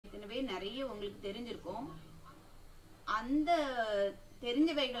நிறைய உங்களுக்கு தெரிஞ்சிருக்கும். அந்த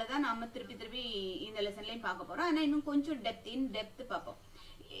தெரிஞ்சவைகளை தான் நாம திருப்பி இந்த லெசன்லயும் பார்க்க போறோம். ஆனா இன்னும் கொஞ்சம் டெப்த் பார்ப்போம்.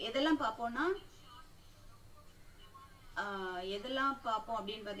 எதெல்லாம் பார்ப்போம்னா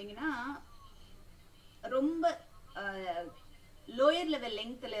அப்படின்னு பாத்தீங்கன்னா ரொம்ப லோயர் லெவல்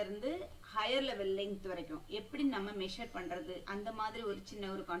லெங்க்த்ல இருந்து ஹையர் லெவல் லெங்க்த் வரைக்கும் எப்படி நம்ம மெஷர் பண்றது அந்த மாதிரி ஒரு சின்ன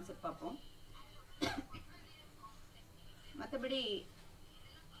ஒரு கான்செப்ட் பார்ப்போம். மற்றபடி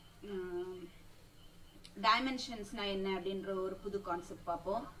டைமென்ஷன்ஸ்னா என்ன அப்படின்ற ஒரு புது கான்செப்ட்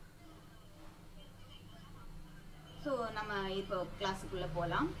பார்ப்போம். ஸோ நம்ம இப்போ கிளாஸுக்குள்ள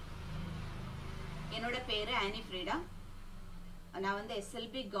போகலாம். என்னோட பேரு ஆனி ஃப்ரீடா. நான் வந்து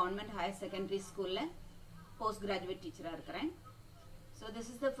எஸ்எல்பி கவர்மெண்ட் ஹையர் செகண்டரி ஸ்கூல்ல போஸ்ட் கிராஜுவேட் டீச்சரா இருக்கிறேன். So this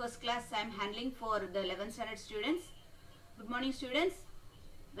is the first class I am handling for the 11th standard students. Good morning students.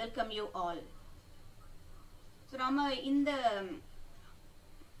 Welcome you all. So நாம இந்த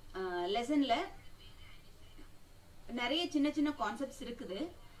லெசன்ல நிறைய சின்ன கான்செப்ட்ஸ் இருக்குது.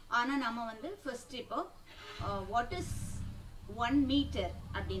 ஆனா நாம வந்து ஃபர்ஸ்ட் இப்போ வாட் இஸ் 1 மீட்டர்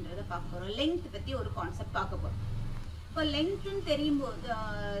அப்படின்றத பார்க்க போறோம். லெங்த் பத்தி ஒரு கான்செப்ட் பார்க்க போறோம். இப்போ லெங்க்த்னு தெரியும் போது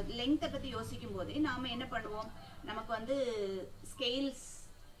லெங்க்த்தை பத்தி யோசிக்கும் போதே நாம என்ன பண்ணுவோம், நமக்கு வந்து ஸ்கேல்ஸ்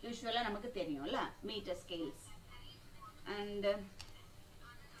யூஸ்வலா நமக்கு தெரியும்ல, மீட்டர் ஸ்கேல்ஸ் அண்ட்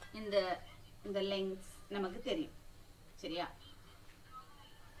இந்த லெங்க்ஸ் நமக்கு தெரியும். சரியா?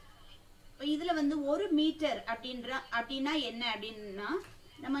 இதுல வந்து 1 மீட்டர் அப்படின்னா என்ன அப்படின்னா,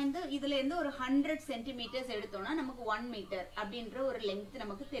 நம்ம இதுல இருந்து ஒரு 100 சென்டிமீட்டர்ஸ் எடுத்தோம்னா நமக்கு 1 மீட்டர் அப்படின்ற ஒரு லெங்த்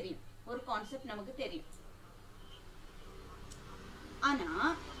நமக்கு தெரியும், ஒரு கான்செப்ட் நமக்கு தெரியும். ஆனா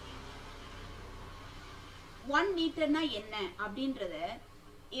 1 மீட்டர்னா என்ன அப்படின்றத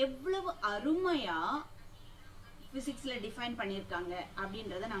எவ்வளவு அருமையா பிசிக்ஸ்ல டிஃபைன் பண்ணிருக்காங்க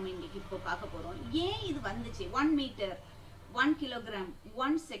அப்படின்றத நாம இன்னைக்கு இப்போ பார்க்க போறோம். ஏன் இது வந்துச்சு 1 மீட்டர் 1 கிலோகிராம்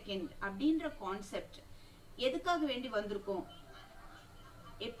 1 செகண்ட் அப்படின்ற கான்செப்ட் எதுக்காக வேண்டி வந்திருக்கும்,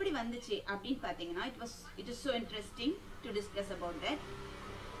 எப்படி வந்துச்சு அப்படின்னு பாத்தீங்கன்னா it is so interesting to discuss about that.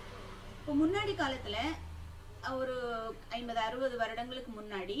 இப்போ முன்னாடி காலத்துல ஒரு 50-60 வருடங்களுக்கு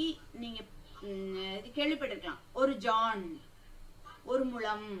முன்னாடி நீங்க கேள்விப்பட்டிருக்கலாம், ஒரு ஜான், ஒரு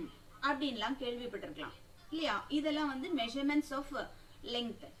முழம் அப்படின்லாம் கேள்விப்பட்டிருக்கலாம் இல்லையா? இதெல்லாம் வந்து மெஷர்மெண்ட்ஸ் ஆஃப்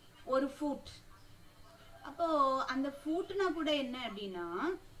லெங்த். ஒரு ஃபுட், அப்போ அந்த ஃபுட்னா கூட என்ன அப்படின்னா,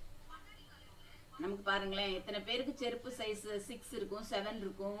 நமக்கு பாருங்களேன் எத்தனை பேருக்கு செருப்பு சைஸ் 6 இருக்கும், 7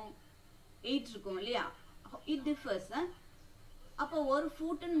 இருக்கும், 8 இருக்கும் இல்லையா? It differs. அப்போ ஒரு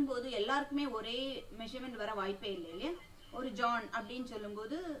ஃபுட்னும் போது எல்லாருக்குமே ஒரே மெஷர்மெண்ட் வர வாய்ப்பே இல்லை இல்லையா? ஒரு ஜான் அப்படின்னு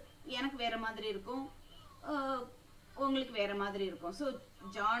சொல்லும்போது எனக்கு வேற மாதிரி இருக்கும், உங்களுக்கு வேற மாதிரி இருக்கும். ஸோ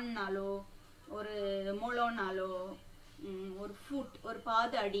ஜான்னாலோ ஒரு முழம்னாலோ ஒரு ஃபுட் ஒரு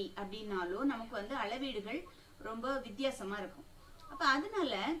பாத அடி அப்படின்னாலோ நமக்கு வந்து அளவீடுகள் ரொம்ப வித்தியாசமா இருக்கும். அப்போ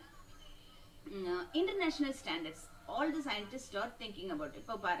அதனால international standards all the scientist are thinking about.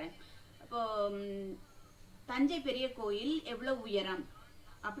 இப்போ பாரு, இப்போ தஞ்சை பெரிய கோயில் எவ்வளவு உயரம்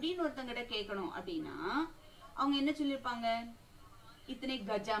அப்படின்னு ஒருத்தங்கிட்ட கேட்கணும் அப்படின்னா அவங்க என்ன சொல்லியிருப்பாங்க, இத்தனை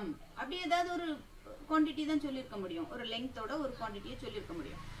கஜம் அப்படி ஏதாவது ஒரு குவான்டிட்டி தான் சொல்லியிருக்க முடியும், ஒரு லெங்க்த்தோட ஒரு குவான்டிட்டியை சொல்லியிருக்க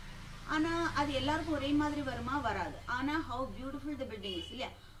முடியும். ஆனா அது எல்லாருக்கும் ஒரே மாதிரி வருமா? வராது. ஆனா how beautiful the building is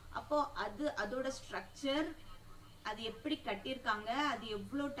இல்லையா? அப்போ அதோட ஸ்ட்ரக்சர், அது எப்படி கட்டியிருக்காங்க, அது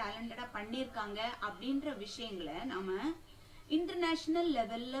எவ்வளோ டேலண்டடா பண்ணியிருக்காங்க அப்படின்ற விஷயங்களை நாம இன்டர்நேஷனல்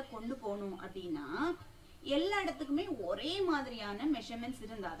லெவல்ல கொண்டு போகணும் அப்படின்னா எல்லா இடத்துக்குமே ஒரே மாதிரியான மெஷர்மெண்ட்ஸ்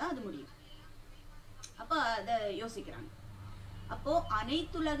இருந்தாதான் அது முடியும். அப்ப அதை யோசிக்கிறாங்க. அப்போ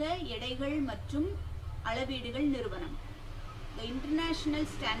அனைத்துலக எடைகள் மற்றும் அளவீடுகள் நிறுவனம், the international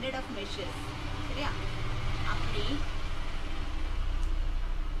standard of measures, சரியா? அப்படி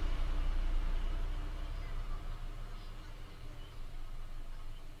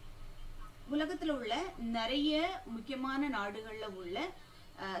உலகத்துல உள்ள நிறைய முக்கியமான நாடுகள்ல உள்ள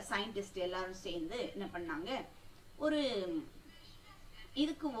சயின்டிஸ்ட் எல்லாரும் சேர்ந்து என்ன பண்ணாங்க, ஒரு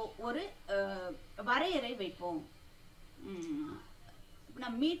இதுக்கு ஒரு வரையறை வைப்போம்.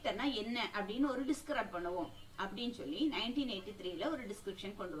 நம்ம மீட்டர்னா என்ன அப்படின்னு ஒரு டிஸ்கிரைப் பண்ணுவோம் அப்படின்னு சொல்லி 1983ல ஒரு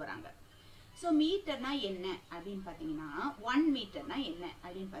டிஸ்கிரிப்ஷன் கொண்டு வராங்க. ஸோ மீட்டர்னா என்ன அப்படின்னு பாத்தீங்கன்னா, 1 மீட்டர்னா என்ன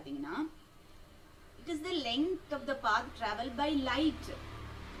அப்படின்னு பாத்தீங்கன்னா, it is the length of the path travel by light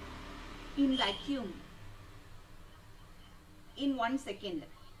in vacuum in 1 second.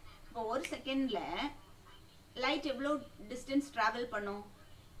 இப்போ ஒரு செகண்ட்ல லைட் எவ்வளோ டிஸ்டன்ஸ் டிராவல் பண்ணும்?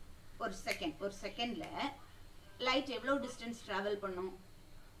 ஒரு செகண்ட்ல லைட் எவ்வளோ டிஸ்டன்ஸ் டிராவல் பண்ணும்?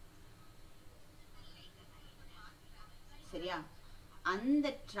 சரியா? அந்த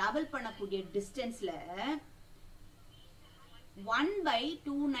டிராவல் பண்ணக்கூடிய டிஸ்டன்ஸ்ல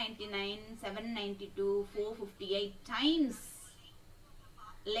 1/299 792 458 டைம்ஸ்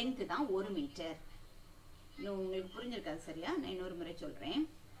லெங்த் தான் 1 மீட்டர். இன்னும் உங்களுக்கு புரிஞ்சிருக்காது சரியா? நான் இன்னொரு முறை சொல்றேன்.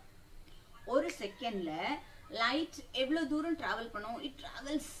 ஒரு செகண்ட்ல லைட் எவ்வளவு தூரம் டிராவல் பண்ணும்? இட்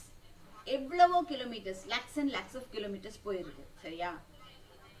டிராவல்ஸ் எவ்வளவோ kilometres, lakhs and lakhs half kilometres போயிருக்கு சரியா?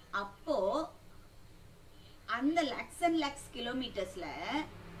 அப்போ அந்த lakhs and lakhs கிலோமீட்டர்ஸ்ல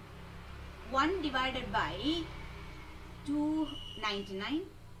 1 divided by 299,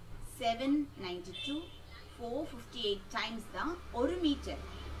 792, 458 times தான் 1 மீட்டர்.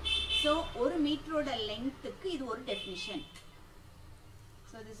 So 1 மீட்டரோட லெங்க்த்துக்கு இது ஒரு definition.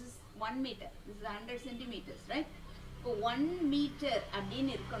 So this is 1 meter. This is 100 centimeters, right? இப்போ 1 மீட்டர்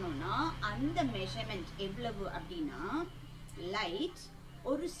அப்படின்னு இருக்கணும்னா அந்த மெஷர்மெண்ட் எவ்வளவு அப்படின்னா லைட்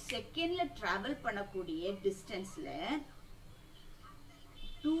ஒரு செகண்ட்ல டிராவல் பண்ணக்கூடிய டிஸ்டன்ஸ்ல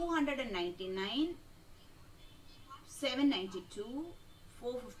 299, 792,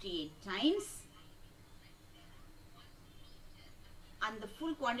 458 times அந்த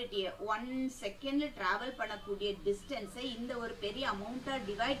ஃபுல் குவாண்டிட்டியை 1 செகண்ட்ல டிராவல் பண்ணக்கூடிய டிஸ்டன்ஸை இந்த ஒரு பெரிய அமௌண்ட்டா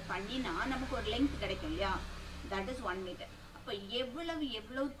டிவைட் பண்ணினா நமக்கு ஒரு லெங்த் கிடைக்கும் இல்லையா? That is 1 metre. அப்போ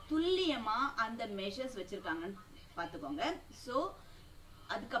எவ்வளவு துல்லியமா அந்த மெஷர்ஸ் வச்சிருக்காங்கன்னு பார்த்துக்கோங்க. ஸோ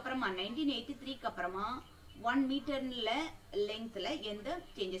அதுக்கப்புறமா 1983க்கு அப்புறமா 1 மீட்டர்ல லெங்க்த்ல எந்த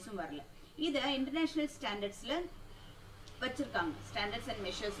சேஞ்சஸும் வரல. இதை இன்டர்நேஷனல் ஸ்டாண்டர்ட்ஸ்ல வச்சிருக்காங்க. ஸ்டாண்டர்ட்ஸ் அண்ட்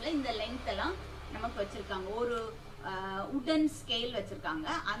மெஷர்ஸ்ல இந்த லெங்த் எல்லாம் நமக்கு வச்சிருக்காங்க. ஒரு உடன் ஸ்கேல் வச்சிருக்காங்க.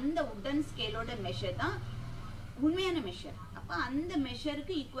 அந்த உடன் ஸ்கேலோட மெஷர் தான் உண்மையான மெஷர். அப்போ அந்த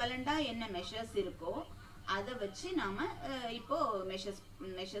மெஷருக்கு ஈக்குவலண்டா என்ன மெஷர்ஸ் இருக்கோ அதை வச்சு நாம இப்போ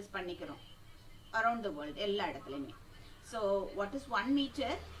மெஷர்ஸ் பண்ணிக்கிறோம் அரௌண்ட் த வேர்ல்ட் எல்லா இடத்துலையுமே. So what is 1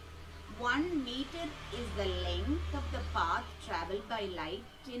 metre? 1 meter is the length of the path traveled by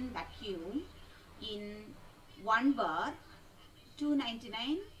light in vacuum in 1 bar,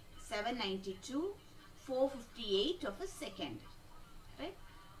 299, 792, 458 of a second, right?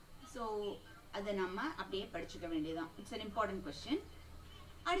 So அதை நம்ம அப்படியே படிச்சுக்க வேண்டியதான். It's an important question.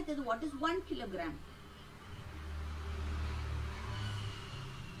 அடுத்தது what is 1 kilogram?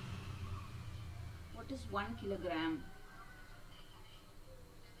 What is 1 kilogram?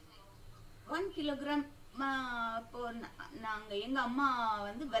 1 kilogram. இப்போ நாங்கள் எங்கள் அம்மா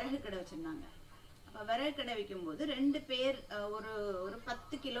வந்து விறகு கடை வச்சுருந்தாங்க. அப்போ விறகு கடை வைக்கும்போது 2 பேர் ஒரு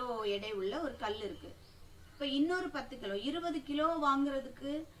 10 கிலோ எடை உள்ள ஒரு கல் இருக்குது. இப்போ இன்னொரு 10 கிலோ 20 கிலோ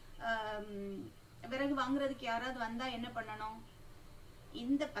வாங்குறதுக்கு விறகு வாங்குறதுக்கு யாராவது வந்தால் என்ன பண்ணணும்?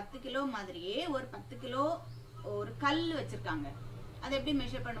 இந்த 10 கிலோ மாதிரியே ஒரு 10 கிலோ ஒரு கல் வச்சுருக்காங்க. அதை எப்படி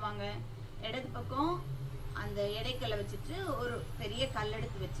மெஷர் பண்ணுவாங்க? இடது பக்கம் அந்த எடைக்கல்லை வச்சுட்டு ஒரு பெரிய கல்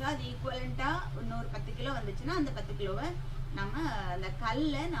எடுத்து வச்சா அது ஈக்குவலண்டா இன்னொரு 10 கிலோ வந்துச்சுன்னா அந்த 10 கிலோவை நம்ம அந்த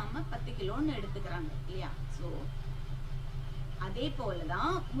கல்லை நாம 10 கிலோன்னு எடுத்துக்கிறாங்க இல்லையா? ஸோ அதே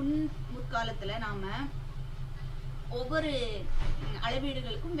போலதான் முற்காலத்துல நாம ஒவ்வொரு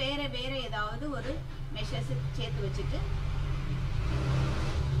அளவீடுகளுக்கும் வேற வேற ஏதாவது ஒரு மெஷர்ஸ் சேர்த்து வச்சுட்டு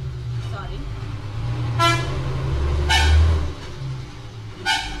சாரி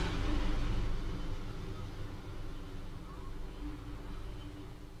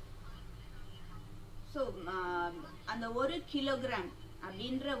ஸோ அந்த 1 கிலோகிராம்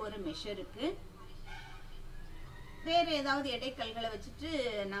அப்படின்ற ஒரு மெஷருக்கு வேற ஏதாவது எடைக்கல்களை வச்சுட்டு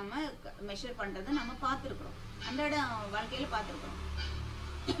நாம மெஷர் பண்றதை நம்ம பார்த்துருக்குறோம், அன்றாட வாழ்க்கையில பார்த்துருக்குறோம்.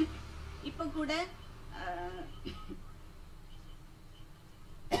 இப்போ கூட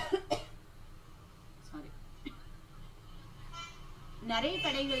சாரி நிறைய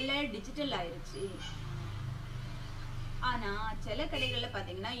கடைகள்ல டிஜிட்டல் ஆயிருச்சு. ஆனா சில கடைகள்ல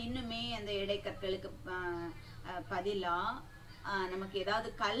பாத்தீங்கன்னா இன்னுமே அந்த எடைக்கற்களுக்கு பதிலா நமக்கு ஏதாவது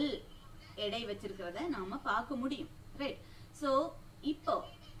கல் எடை வச்சிருக்கிறத நாம பார்க்க முடியும், ரைட்? ஸோ இப்போ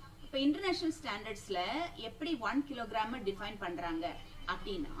இன்டர்நேஷனல் ஸ்டாண்டர்ட்ஸ்ல எப்படி 1 கிலோகிராம் டிஃபைன் பண்றாங்க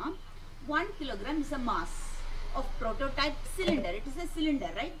அப்படின்னா 1 kilogram is a mass of prototype cylinder. It is a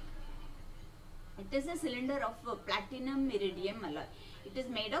cylinder, right? It is a cylinder of platinum iridium alloy. It is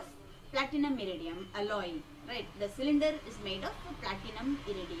made of platinum iridium alloy, right? The cylinder is made of platinum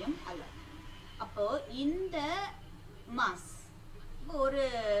iridium alloy. அப்போ இந்த mass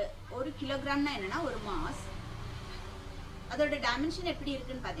ஒரு கிலோகிராம்னா என்னன்னா ஒரு mass, அதோட dimension எப்படி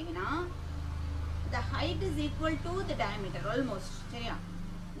இருக்குன்னு பாத்தீங்கன்னா the height is equal to the diameter almost, சரியா?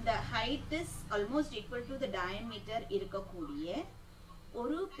 the height is almost equal to the diameter இருக்கக்கூடிய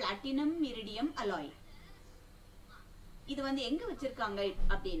ஒரு platinum iridium alloy. இது வந்து எங்க வச்சிருக்காங்க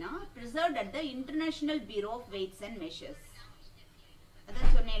அப்படின்னா preserved at the International Bureau of Weights and Measures.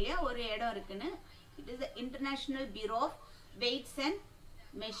 அதான் சொன்னேன் இல்லையா ஒரு இடம் இருக்குன்னு. it is the International Bureau of Weights and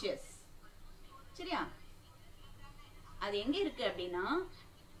Measures, சரியா? அது எங்க இருக்கு அப்படின்னா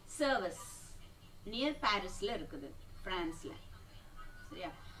சர்வஸ் நியர் பாரிஸ்ல இருக்குது, பிரான்ஸ்ல. சரியா?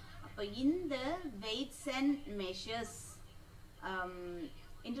 அப்போ இந்த weights and measures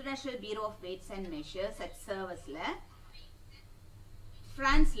International Bureau of Weights and Measures at Serviceல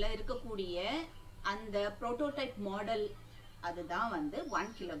பிரான்ஸ்ல இருக்கக்கூடிய அந்த புரோட்டோடைப் மாடல் அதுதான் வந்து 1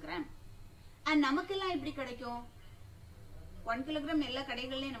 கிலோகிராம். அண்ட் நமக்கெல்லாம் எப்படி கிடைக்கும்? 1 கிலோகிராம் எல்லா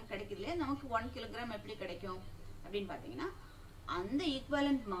கடைகள்லயும் நமக்கு கிடைக்குது இல்லையா? நமக்கு 1 கிலோகிராம் எப்படி கிடைக்கும் அப்படின்னு பார்த்தீங்கன்னா, அந்த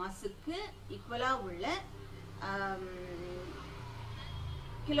ஈக்குவலண்ட் மாஸுக்கு ஈக்குவலா உள்ள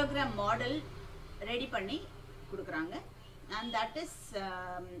கிலோகிராம் மாடல் ரெடி பண்ணி கொடுக்குறாங்க. And that is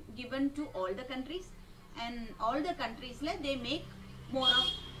given to all the countries, and all the countries they make more of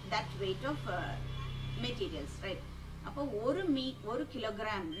that weight of materials, right? அப்போ ஒரு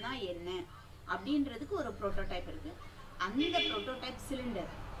கிலோகிராம்னா என்ன அப்படின்றதுக்கு ஒரு புரோட்டோடைப் இருக்கு. அந்த prototype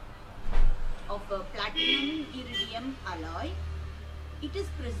cylinder of platinum iridium alloy, it is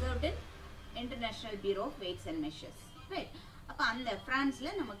preserved in International Bureau of Weights and Measures, right? அப்போ அந்த பிரான்ஸ்ல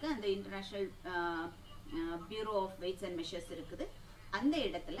நமக்கு அந்த international Bureau of Weights and Measures இருக்குது. அந்த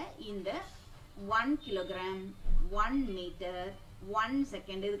இடத்துல இந்த 1 கிலோகிராம், 1 மீட்டர், 1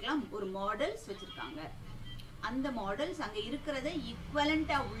 செகண்ட் இதுக்கெல்லாம் ஒரு மாடல்ஸ் வச்சிருக்காங்க. அந்த மாடல்ஸ் அங்க இருக்கிறத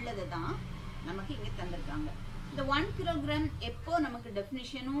ஈக்குவலண்டா உள்ளதை தான் நமக்கு இங்க தந்திருக்காங்க. இந்த 1 கிலோகிராம் எப்போ நமக்கு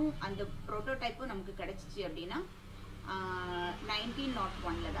டெஃபினிஷனும் அந்த புரோட்டோடைப்பும் நமக்கு கிடைச்சிச்சு அப்படின்னா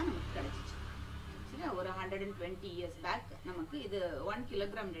 1901ல தான் நமக்கு கிடைச்சிச்சு. சரி, ஒரு 120 years பேக் நமக்கு இது 1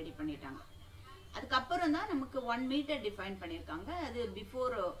 கிலோகிராம் ரெடி பண்ணிட்டாங்க. அதுக்கப்புறம் தான் நமக்கு 1 மீட்டர் டிஃபைன் பண்ணியிருக்காங்க. அது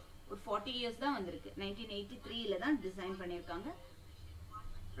பிஃபோர் ஒரு 40 years தான் வந்திருக்கு. 1983ல தான் டிசைன் பண்ணியிருக்காங்க,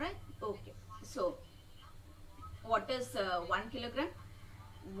 right? Okay, so what is 1 kilogram?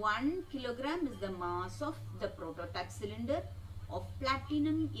 1 kilogram is the mass of the prototype cylinder of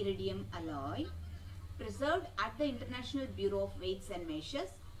platinum iridium alloy preserved at the International Bureau of Weights and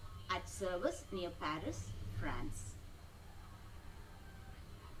Measures at Service near Paris, France.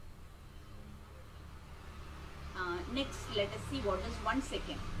 Next, let us see what is 1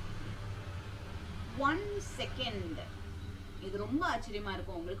 second. 1 second. இது ரொம்ப ஆச்சரியமா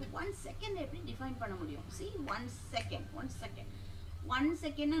இருக்கும் உங்களுக்கு. 1 second எப்படி define பண்ண முடியும்? See, 1 second. 1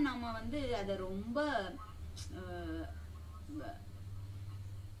 second நம்ம வந்து அதை ரொம்ப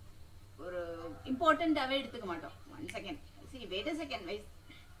ஒரு இம்பார்ட்டண்டாவே எடுத்துக்க மாட்டோம். 1 second, see, wait a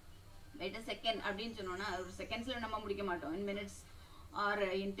second அப்படின்னு சொன்னோம்னா ஒரு செகண்ட்ஸ்ல நம்ம முடிக்க மாட்டோம். in minutes or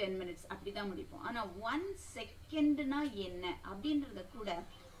in 10 minutes அப்படிதான் முடிப்போம். ஆனா 1 செகண்ட்னா என்ன அப்படின்றத கூட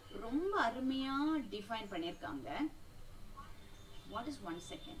ரொம்ப அருமையா டிஃபைன் பண்ணியிருக்காங்க. what is 1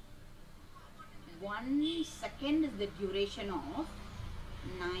 second? 1 second is the duration of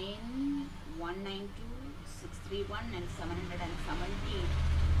 9,192,631 and 770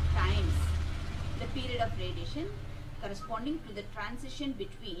 times the period of radiation corresponding to the transition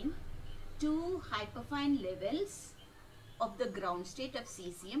between two hyperfine levels of the ground state of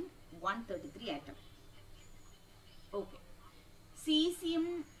cesium-133 atom. Okay,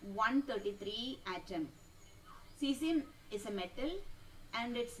 cesium-133 atom. Cesium is a metal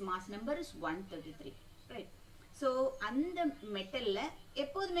and its mass number is 133, right? So அந்த மெட்டல்ல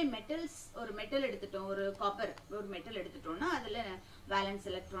எப்போதுமே metals, ஒரு metal எடுத்துட்டோம், ஒரு copper ஒரு metal எடுத்துட்டோம்னா அதுல valence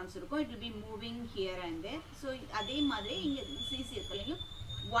electrons இருக்கும். It will be moving here and there. So அதே மாதிரி இங்க சிசிஎஸ்லயும்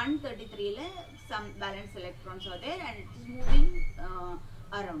 133ல some valence electrons are there and it is moving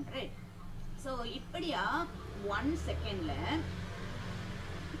around, right? So இப்படியா 1 செகண்ட்ல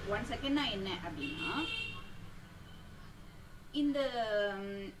 1 செகண்ட்னா என்ன அப்படின்னா, இந்த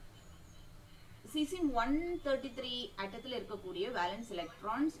cesium-133 ஆட்டத்தில் இருக்கக்கூடிய வேலன்ஸ்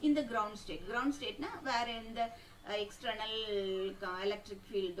எலக்ட்ரான்ஸ் இந்த கிரவுண்ட் ஸ்டேட்னா வேற எந்த எக்ஸ்டர்னல் எலக்ட்ரிக்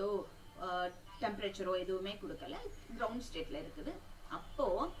ஃபீல்டோ டெம்பரேச்சரோ எதுவுமே கொடுக்கல, கிரவுண்ட் ஸ்டேட்ல இருக்குது. அப்போ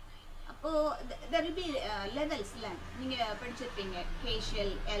there will be levelsல நீங்க படிச்சிருப்பீங்க, K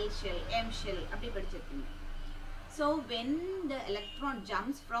shell, L shell, M shell அப்படி படிச்சிருப்பீங்க. So when the electron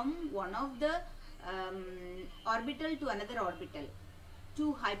jumps from one of the orbital to another orbital,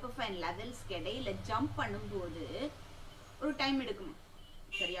 two hyperfine levels இடையில ஜம்ப் பண்ணும்போது ஒரு டைம் எடுக்கும்,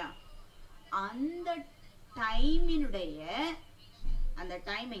 சரியா? அந்த டைமினுடைய அந்த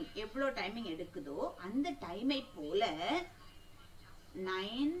டைமிங் எவ்வளோ டைமிங் எடுக்குதோ அந்த டைமை போல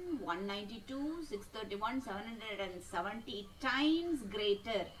 9,192,631, 770 times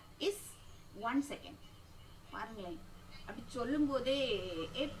greater is 1 second. பாருங்களேன், அப்படி சொல்லும் போதே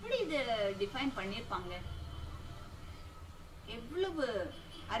எப்படி இதை டிஃபைன் பண்ணியிருப்பாங்க, எவ்வளவு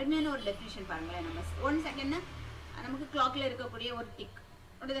அருமையான ஒரு டெஃபினிஷன் பாருங்களேன். நம்ம 1 செகண்ட்னா நமக்கு கிளாக்ல இருக்கக்கூடிய ஒரு டிக்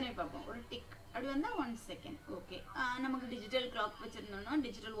அப்படிதானே பார்ப்போம், ஒரு டிக் அப்படி வந்தால் 1 செகண்ட். ஓகே, நமக்கு டிஜிட்டல் கிளாக் வச்சிருந்தோம்னா,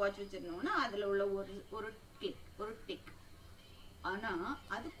 டிஜிட்டல் வாட்ச் வச்சிருந்தோம்னா அதில் உள்ள ஒரு கிளிக், ஒரு டிக். ஆனால்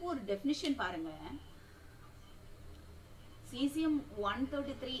அதுக்கு ஒரு டெஃபினிஷன் பாருங்க. cesium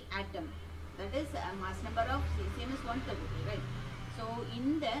 133 atom, that is mass number of cesium is 133, right? So in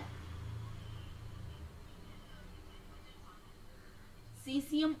the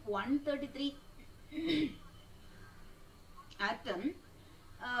cesium 133 atom,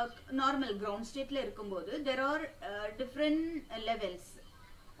 normal ground state la irukumbodhu there are different levels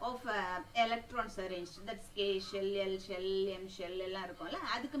of electrons arranged. That's K shell, L shell, M shell ella irukumla.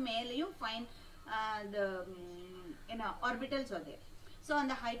 Adukku melayum fine the orbitals are there. So on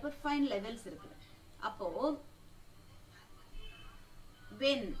the hyperfine levels irukku. Appo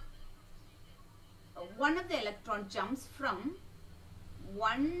when one of the electron jumps from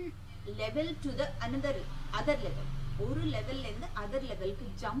one level to the other level, ஒரு லெவல்ல இருந்து other லெவலுக்கு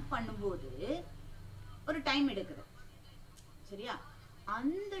jump பண்ணும்போது ஒரு time எடுக்குது, சரியா?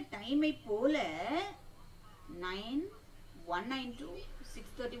 அந்த டைமை போல 9, 192,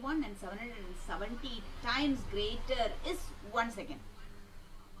 631 and 770 times greater is 1 second.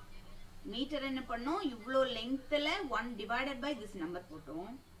 Metre என்ன பண்ணோம், இவ்வளோ லெங்க்த்ல 1 divided by this number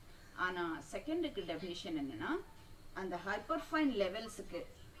போட்டோம். ஆனா செகண்டுக்கு டெஃபினிஷன் என்னன்னா, அந்த ஹைப்பர்ஃபைன் லெவல்ஸுக்கு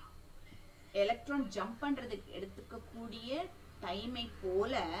எலக்ட்ரான் ஜம்ப் பண்றதுக்கு எடுத்துக்கக்கூடிய டைமை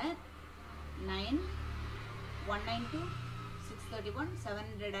போல 9, 192, 631,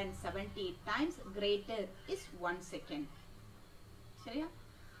 770 times greater is 1 second. சரியா?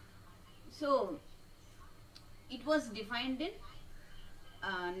 So it was defined in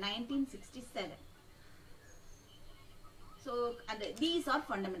 1967. So these are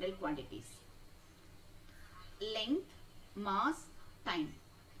fundamental quantities: length, mass, time.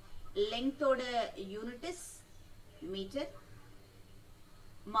 Length oda unit is meter,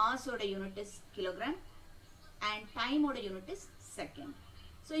 mass oda unit is kilogram, and time oda unit is second.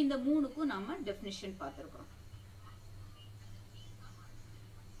 So இந்த மூணுக்கு நாம definition பார்த்திருக்கோம்.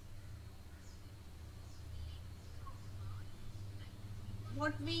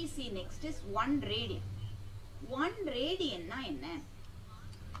 What we see next is 1 radian. 1 radian na enna?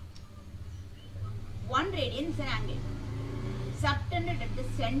 1 radian is an angle subtended at the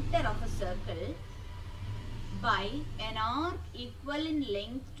center of a circle by an arc equal in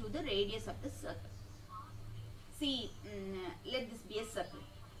length to the radius of the circle. See, let this be a circle,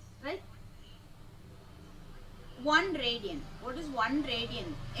 right? 1 radian. What is 1 radian?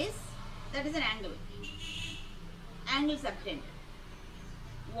 That is an angle. Angle subtended.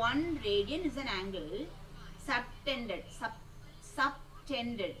 1 radian is an angle subtended.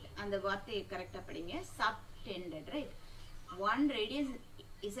 Subtended. And the word correct padinga. Subtended, right? 1 radian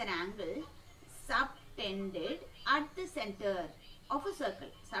is an angle subtended at the center of a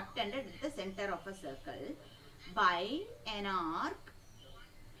circle. Subtended at the center of a circle by an arc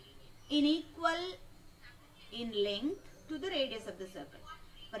equal in length to the radius of the circle.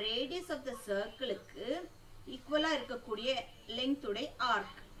 Radius of the circle க்கு equal ஆ இருக்கக்கூடிய length உடைய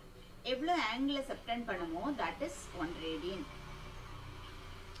arc எவ்வளோ angle subtend பண்ணுமோ that is 1 radian.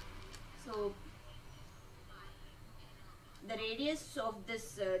 So the radius of this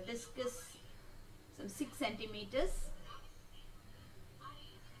disc is some 6 centimeters,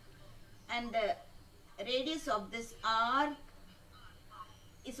 and the radius of this arc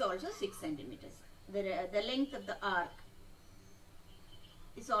is also 6 centimeters. The length of the arc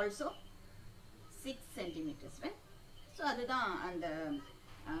is also 6 centimeters, right? So அதுதான் அந்த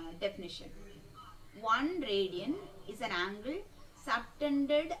definition. 1 radian is an angle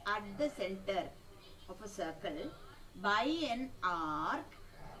subtended at the center of a circle by an arc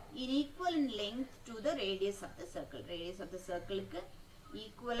equal in length to the radius of the circle. Radius of the circle க்கு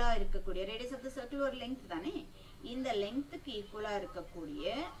equal ஆ இருக்கக்கூடிய radius of the circle ஒரு length தானே, இந்த length க்கு equal ஆ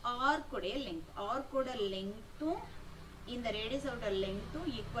இருக்கக்கூடிய arc உடைய length, arc உடைய lengthம் இந்த radius of the lengthம்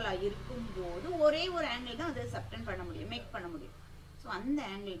equal ஆ இருக்கும்போது ஒரே ஒரு angle தான் அதை subtend பண்ண முடியும், make பண்ண முடியும். So அந்த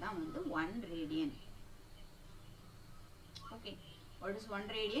angle தான் வந்து 1 radian. Okay, what is 1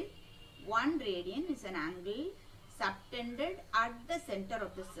 radian? 1 radian is an angle subtended at the center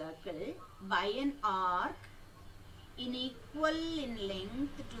of the circle by an arc equal in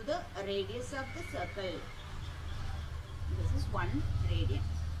length to the radius of the circle. This is 1 radian.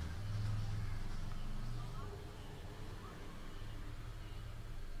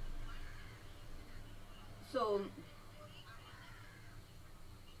 So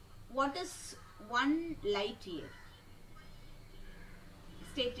what is 1 light year?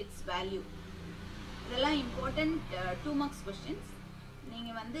 State its value. இதெல்லாம் important 2 marks questions.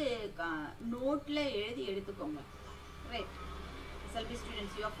 நீங்க வந்து நோட்ல எழுதி எடுத்துக்கோங்க, right? SLB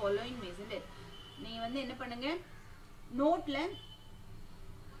students, you are following me, isn't it? நீங்க வந்து என்ன பண்ணுங்க, நோட்ல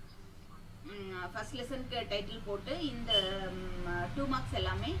ஃபர்ஸ்ட் லெசனுக்கு டைட்டில் போட்டு இந்த 2 marks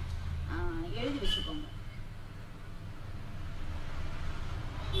எல்லாமே எழுதி வச்சுக்கோங்க.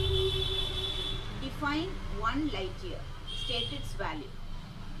 define 1 light year, state its value.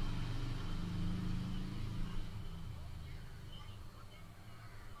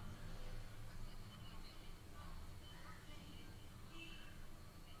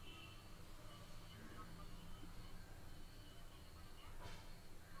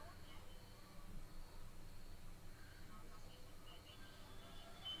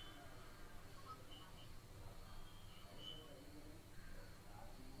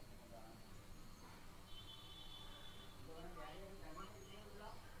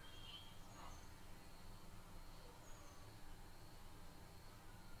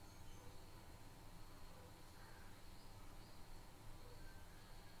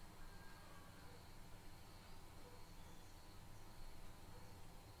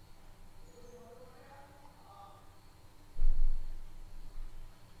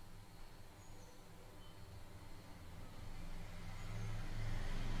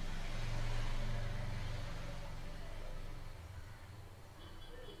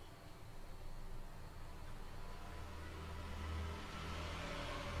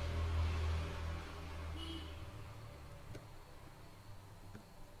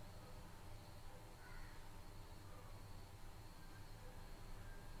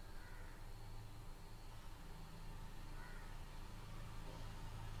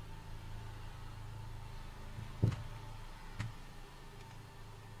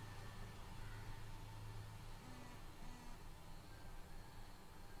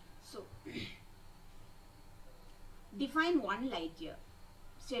 So define 1 light year,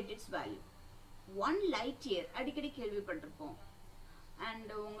 state its value. 1 light year அடிக்கடி கேள்விப்பட்டிருப்போம்.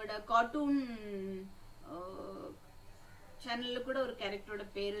 அண்ட் உங்களோட கார்ட்டூன் சேனல்ல கூட ஒரு கேரக்டரோட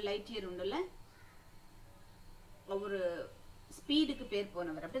பேரு லைட் இயர் உண்டுல்ல, ஒரு ஸ்பீடுக்கு பேர்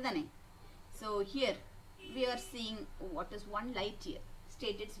போனவர் அப்படிதானே. So here we are seeing what is 1 light year,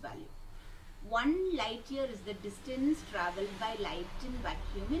 state its value. 1 light year is the distance traveled by light in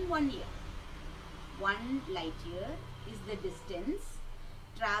vacuum in 1 year. 1 light year is the distance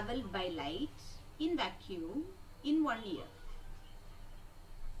traveled by light in vacuum in 1 year.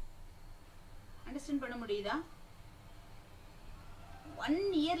 Understand பண்ண முடியுதா? 1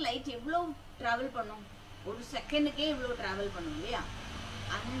 year light எவ்வளோ travel பண்ணும்? ஒரு செகண்டுக்கே எவ்வளோ travel பண்ணும் இல்லையா?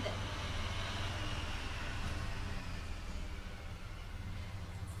 அந்த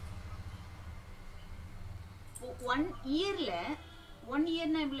 1 yearல 1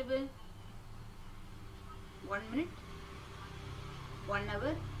 yearனா எவ்வளவு? 1 minute, 1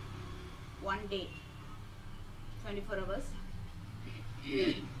 hour, 1 day, 24 hours,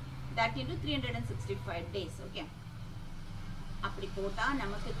 that into 365 days. Okay, அப்படி போட்டா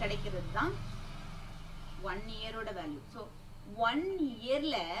நமக்கு கிடைக்கிறது தான் 1 year ஓட வேல்யூ. ஸோ 1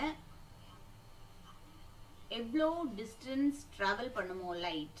 yearல எவ்வளோ டிஸ்டன்ஸ் டிராவல் பண்ணுமோ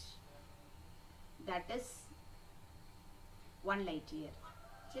light, that is 1 light year.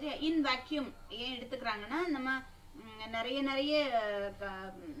 சரியா? இன் வேக்யூம் ஏன் எடுத்துக்கிறாங்கன்னா, நம்ம நிறைய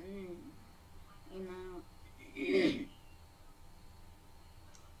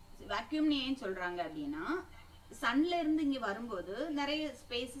வேக்யூம்னு ஏன் சொல்றாங்க அப்படின்னா, சன்ல இருந்து இங்க வரும்போது நிறைய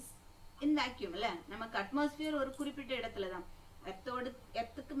ஸ்பேசஸ் இன் வேக்யூம் இல்ல. நமக்கு அட்மாஸ்பியர் ஒரு குறிப்பிட்ட இடத்துல தான்,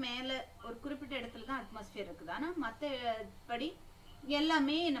 எர்த்துக்கு மேல ஒரு குறிப்பிட்ட இடத்துல தான் அட்மாஸ்பியர் இருக்குது. ஆனா மற்றபடி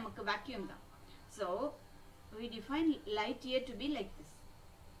எல்லாமே நமக்கு வேக்யூம் தான். So we define light year to be like this.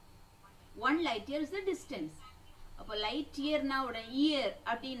 1 light year is the distance. அப்போ light year na oda year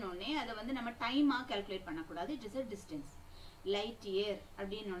அப்படினோனே அதை வந்து நம்ம டைமா கால்குலேட் பண்ணக்கூடாது. it is a distance. light year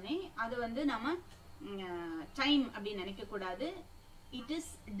அப்படினோனே அதை வந்து நம்ம டைம் அப்படின்னு நினைக்க கூடாது. it is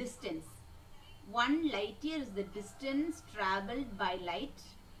distance. 1 light year is the distance traveled by light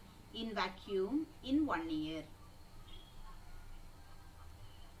in vacuum in 1 year.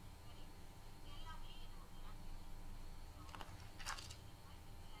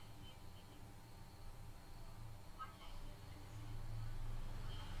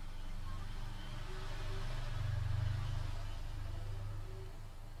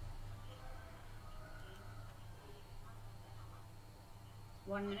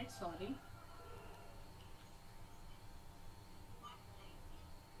 One minute, sorry.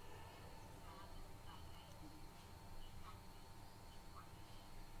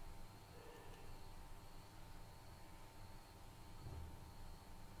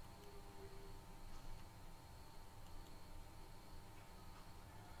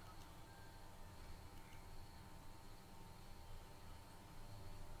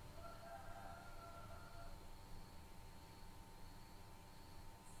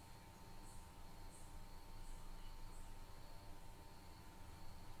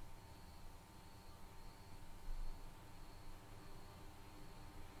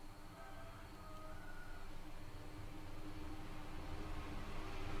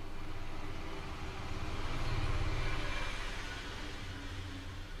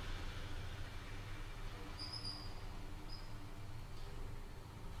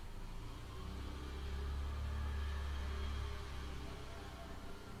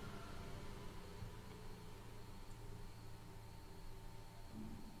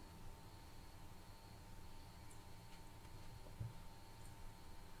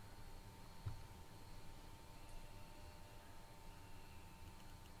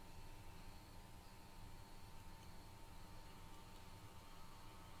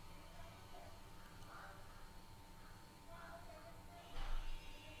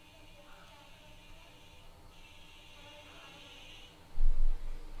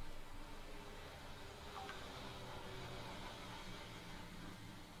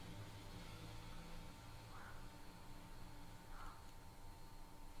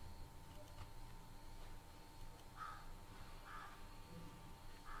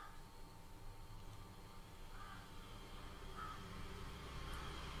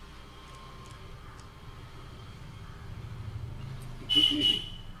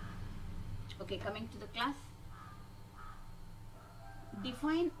 Okay, coming to the class.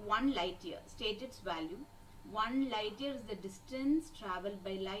 Define 1 light year. State its value. 1 light year is the distance traveled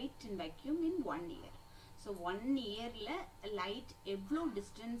by light in vacuum in 1 year. So 1 year la light evlo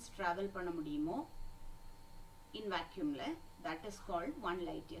distance travel panna mudiyumo in vacuum la, that is called 1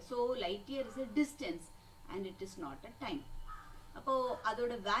 light year. So light year is a distance and it is not a time. அப்போ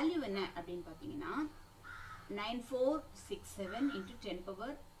அதோட value என்ன அப்படின்னு பார்த்தீங்கன்னா 9467 into 10 power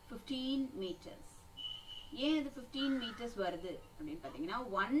 15 meters. ஏன் இது 15 meters வருது அப்படின்னு பார்த்தீங்கன்னா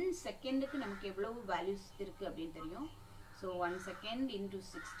 1 செகண்டுக்கு நமக்கு எவ்வளவு வேல்யூஸ் இருக்கு அப்படின்னு தெரியும். ஸோ 1 செகண்ட் into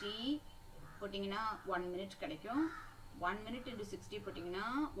 60 போட்டிங்கன்னா 1 minute கிடைக்கும். 1 minute into 60 போட்டிங்கன்னா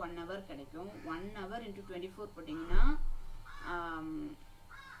 1 hour கிடைக்கும். 1 hour into 24 போட்டிங்கன்னா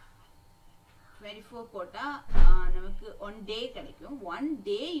 24 போட்டா நமக்கு 1 day கிடைக்கும். 1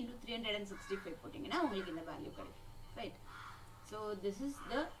 day into 365 போட்டிங்கன்னா உங்களுக்கு இந்த வேல்யூ கிடைக்கும். Right. So this is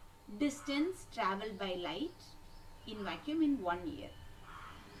the distance traveled by light in vacuum in 1 year.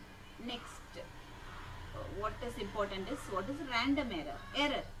 Next, what is important is what is random error.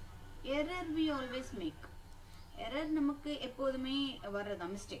 Error we always make. Error நமக்கு எப்போதுமே வரதா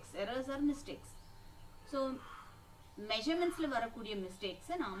mistakes. Errors are mistakes. So measurementsல வரக்கூடிய mistakes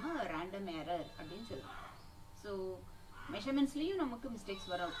நாம random error அப்படின்னு சொல்லுவோம். So measurementsலயும் நமக்கு mistakes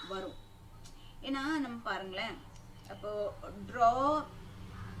வரும். ஏன்னா நம்ம பாருங்களேன், அப்போ draw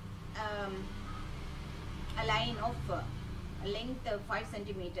a line of length 5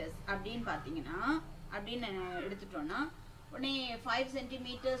 centimeters அப்படின்னு பார்த்தீங்கன்னா, அப்படின்னு எடுத்துட்டோம்னா உடனே 5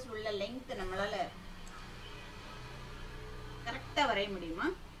 centimeters உள்ள லெங்த் நம்மளால கரெக்டாக வரைய முடியுமா?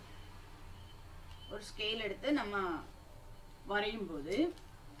 ஒரு ஸ்கேல் எடுத்து நம்ம வரையும் போது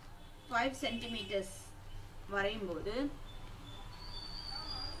 5 centimeters வரையும் போது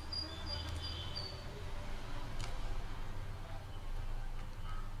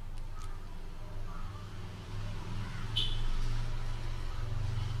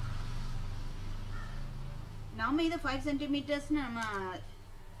நாம இதை 5 centimeters நம்ம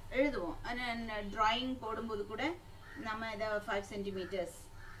எழுதுவோம். டிராயிங் போடும்போது கூட நம்ம இதை 5 centimeters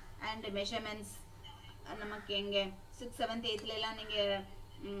அண்ட் மெஷர்மெண்ட்ஸ் நமக்கு எங்கே 6th 7th 8th எல்லாம் நீங்கள்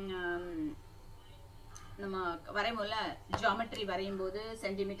நம்ம வரையும்போல ஜியாமெட்ரி வரையும் போது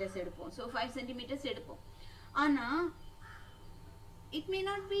சென்டிமீட்டர்ஸ் எடுப்போம். ஸோ 5 centimeters எடுப்போம். ஆனால் it may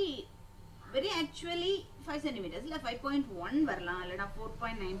not be very actually 5 centimeters இல்லை 5.1 வரலாம், இல்லைனா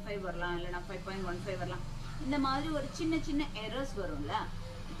 4.95 வரலாம், இல்லைனா 5.15 வரலாம். இந்த மாதிரி ஒரு சின்ன சின்ன எரர்ஸ் வரும்ல,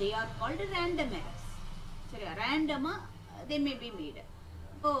 they are called random errors. சரியா? ரேண்டமா they may be made.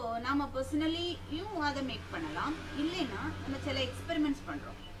 இப்போ நாம பர்சனலியும் அதை மேக் பண்ணலாம். இல்லைன்னா நம்ம சில எக்ஸ்பெரிமெண்ட்ஸ்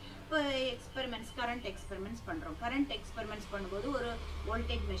பண்றோம். இப்போ எக்ஸ்பெரிமெண்ட்ஸ், கரண்ட் எக்ஸ்பெரிமெண்ட்ஸ் பண்றோம். கரண்ட் எக்ஸ்பெரிமெண்ட்ஸ் பண்ணும்போது ஒரு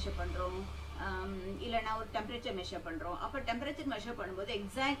வோல்டேஜ் மெஷர் பண்றோம், இல்லைன்னா ஒரு டெம்பரேச்சர் மெஷர் பண்றோம். அப்போ டெம்பரேச்சர் மெஷர் பண்ணும்போது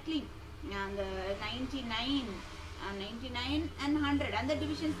எக்ஸாக்ட்லி அந்த 99 and 100 அந்த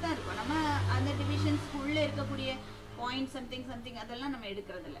டிவிஷன்ஸ் தான் இருக்கும். நம்ம அந்த டிவிஷன்ஸ்க்குள்ள இருக்கக்கூடிய பாயிண்ட் சம்திங் அதெல்லாம் நம்ம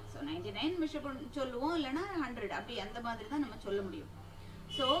எடுக்கிறது இல்லை. ஸோ 99 மெஷர் சொல்லுவோம், இல்லைன்னா 100 அப்படி அந்த மாதிரி தான் நம்ம சொல்ல முடியும்.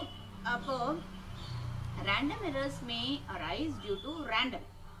 ஸோ அப்போ random errors may arise due to random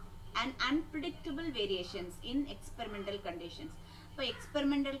and unpredictable variations in experimental conditions. இப்போ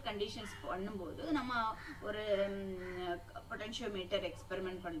எக்ஸ்பெரிமெண்டல் கண்டிஷன்ஸ் பண்ணும்போது நம்ம ஒரு பொட்டென்ஷியோமீட்டர்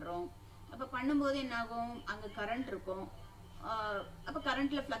எக்ஸ்பெரிமெண்ட் பண்ணுறோம். அப்போ பண்ணும்போது என்னாகும், அங்கே கரண்ட் இருக்கும். அப்போ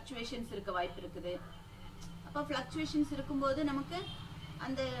கரண்ட்டில் ஃப்ளக்சுவேஷன்ஸ் இருக்க வாய்ப்பு இருக்குது. அப்போ ஃப்ளக்சுவேஷன்ஸ் இருக்கும்போது நமக்கு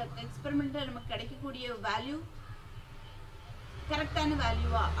அந்த எக்ஸ்பெரிமெண்ட்டில் நமக்கு கிடைக்கக்கூடிய வேல்யூ கரெக்டான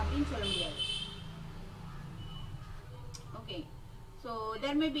வேல்யூவா அப்படின்னு சொல்ல முடியாது. Okay, so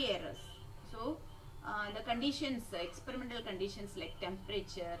there may be errors. So the conditions, experimental conditions like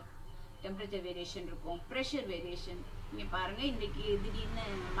temperature variation இருக்கும், pressure variation. இங்கே பாருங்க, இன்னைக்கு திடீர்னு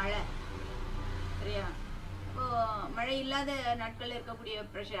மழை, சரியா? இப்போ மழை இல்லாத நாட்களில் இருக்கக்கூடிய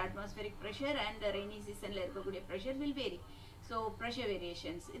pressure, atmospheric pressure and rainy சீசனில் இருக்கக்கூடிய pressure will vary. So pressure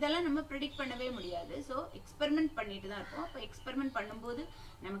variations இதெல்லாம் நம்ம ப்ரெடிக்ட் பண்ணவே முடியாது. ஸோ எக்ஸ்பெரிமெண்ட் பண்ணிட்டு தான் இருப்போம். அப்போ எக்ஸ்பெரிமெண்ட் பண்ணும்போது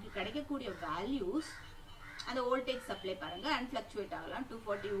நமக்கு கிடைக்கக்கூடிய வேல்யூஸ், அந்த வோல்டேஜ் சப்ளை பாருங்க அன்ஃப்ளக்சுவேட் ஆகலாம்.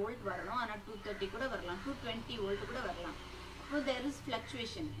 240 வோல்ட் வரலாம், ஆனால் 230 கூட வரலாம், 220 வோல்ட் கூட வரலாம். அப்போ there is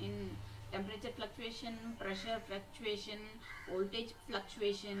fluctuation in temperature fluctuation, pressure fluctuation, voltage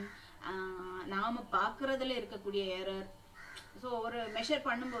fluctuation, நாம் பார்க்குறதுல இருக்கக்கூடிய எரர். ஸோ ஒரு மெஷர்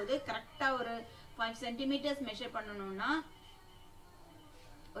பண்ணும்போது கரெக்டாக ஒரு 5 சென்டிமீட்டர்ஸ் மெஷர் பண்ணணும்னா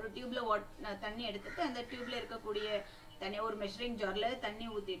ஒரு டியூப்ல தண்ணி எடுத்துட்டு அந்த டியூப்ல இருக்கக்கூடிய தண்ணி ஒரு மெஷரிங் ஜாரில் தண்ணி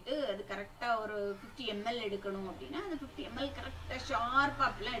ஊற்றிட்டு அது கரெக்டாக ஒரு 50 ml எடுக்கணும் அப்படின்னா அந்த 50 ml கரெக்டாக ஷார்ப்பாக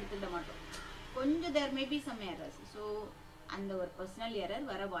அப்படிலாம் எடுத்துக்கிட மாட்டோம். கொஞ்சம் தேர் மேபி சம் எரர்ஸ். ஸோ அந்த ஒரு பர்சனல் எரர்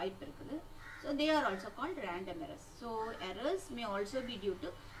வர வாய்ப்பு இருக்குது. So they are also called random errors. So errors may also be due to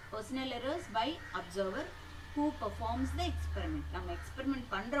personal errors by observer who performs the experiment. நம்ம எக்ஸ்பெரிமெண்ட்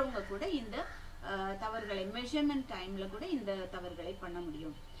பண்றவங்க கூட இந்த தவறுகளை மெஷர்மெண்ட் டைம்ல கூட இந்த தவறுகளை பண்ண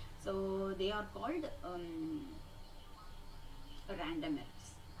முடியும். So they are called random errors,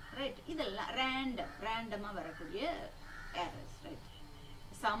 right? இதெல்லாம் ரேண்டமா வரக்கூடிய errors, right?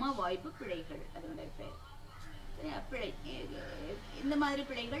 சம வாய்ப்பு பிழைகள் அதோட பேர். பிழை இந்த மாதிரி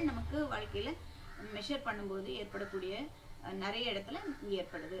பிழைகள் நமக்கு வாழ்க்கையில மெஷர் பண்ணும்போது ஏற்படக்கூடிய நிறைய இடத்துல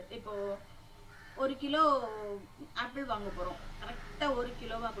ஏற்படுது. இப்போ 1 கிலோ ஆப்பிள் வாங்க போறோம், கரெக்டா 1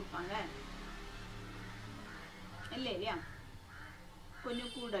 கிலோவா கொடுப்பாங்க இல்லையா?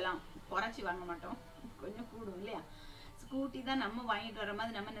 கொஞ்சம் கூடலாம், குறைச்சி வாங்க மாட்டோம், கொஞ்சம் கூடும் இல்லையா? ஸ்கூட்டி தான் நம்ம வாங்கிட்டு வர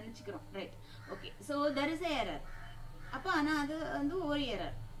மாதிரி நம்ம நினைச்சுக்கிறோம், right? Okay, so there is error. அப்போ ஆனா அது வந்து ஒரு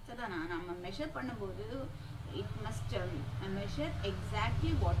எரர் சரிதானா? நம்ம மெஷர் பண்ணும்போது it must measure exactly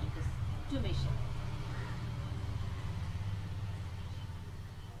what it is to measure.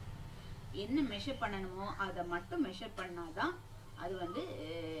 என்ன மெஷர் பண்ணணுமோ அதை மட்டும் மெஷர் பண்ணாதான் அது வந்து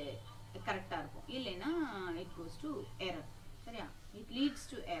கரெக்டா இருக்கும். இல்லைன்னா it goes to error. சரியா? it leads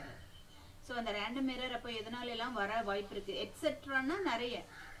to error. So அந்த ரேண்டம் எரர் அப்போ எதனால எல்லாம் வர வாய்ப்பு இருக்கு எக்ஸெட்ரானா நிறைய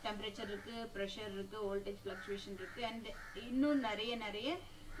டெம்பரேச்சர் இருக்கு, ப்ரெஷர் இருக்கு, வோல்டேஜ் ஃப்ளக்சுவேஷன் இருக்கு, அண்ட் இன்னும் நிறைய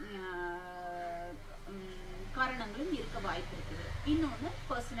காரணங்களும் இருக்க வாய்ப்பு இருக்குது. இன்னொன்று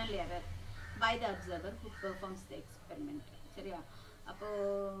personal error by the observer who performs the experiment. சரியா? அப்போ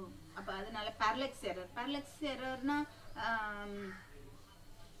அதனால பேரலக்ஸ் எரர்னா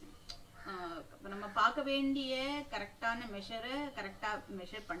நம்ம பார்க்க வேண்டிய கரெக்டான மெஷரை கரெக்டா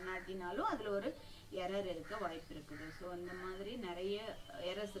மெஷர் பண்ணாட்டினாலும் அதுல ஒரு எரர் இருக்க வாய்ப்பு இருக்குது. ஸோ அந்த மாதிரி நிறைய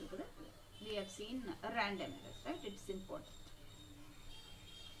எரர்ஸ் இருக்குது. we have seen random errors, right? It's important.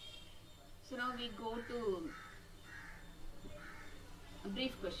 So now we go to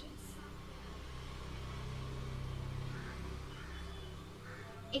brief questions.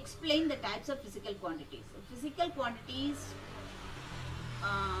 Explain the types of physical quantities. Physical quantities,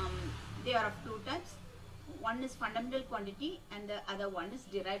 they are of two types. One is fundamental quantity and the other one is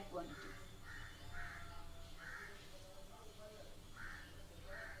derived quantity.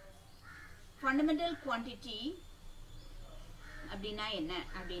 Fundamental quantity அப்படினா என்ன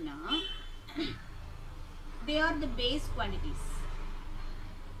அப்படினா they are the base quantities.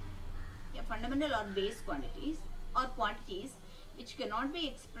 Yeah, fundamental or base quantities or quantities which cannot be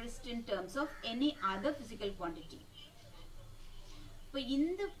expressed in terms of any other physical quantity. இப்போ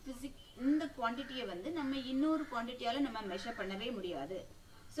இந்த குவாண்டிட்டியை வந்து நம்ம இன்னொரு குவாண்டிட்டியால நம்ம measure பண்ணவே முடியாது.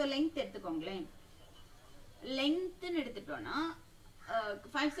 ஸோ லெங்த் எடுத்துக்கோங்களேன். லெங்த்னு எடுத்துட்டோம்னா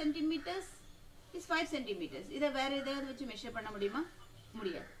 5 centimeters is 5 centimeters. இதை வேற ஏதாவது வச்சு மெஷர் பண்ண முடியுமா?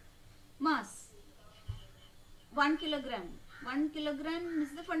 முடியாது. Mass 1 kilogram. 1 kilogram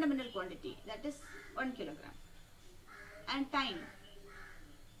is the fundamental quantity, that is 1 kilogram. And time,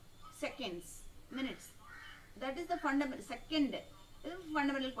 seconds, minutes, that is the fundamental second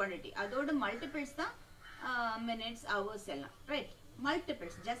fundamental quantity. அதோட multiples தான் minutes, hours எல்லாம், right?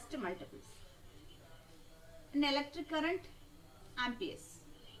 Multiples, just multiples. In electric current, amperes.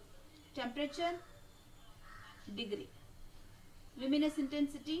 Temperature, degree. Luminous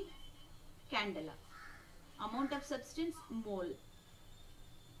intensity, candela. Amount of substance, mole.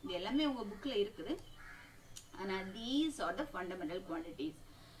 இது எல்லாமே உங்க புக்ல இருக்குது. ஆனா these are the fundamental quantities.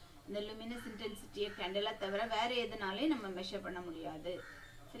 இந்த luminous intensity candela தவிர வேற எதனாலே நம்ம மெஷர் பண்ண முடியாது.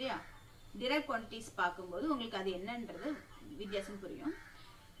 சரியா? derived quantities பாக்கும்போது உங்களுக்கு அது என்னன்றது வித்தியாசம் புரியும்.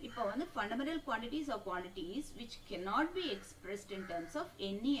 இப்போ வந்து fundamental quantities are quantities which cannot be expressed in terms of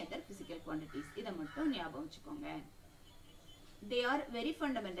any other physical quantities. இத மட்டும் ஞாபகம் வச்சுக்கோங்க. They are very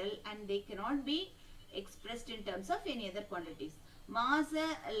fundamental and they cannot be expressed in terms of any other quantities. Mass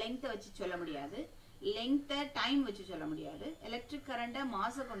length வச்சு சொல்ல முடியாது, length time வச்சு சொல்ல முடியாது, electric current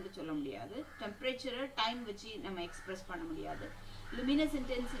mass கொண்டு சொல்ல முடியாது, temperature time வச்சு நம்ம எக்ஸ்பிரஸ் பண்ண முடியாது, luminous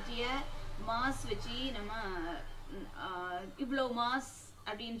intensity mass வச்சு நம்ம இவ்ளோ mass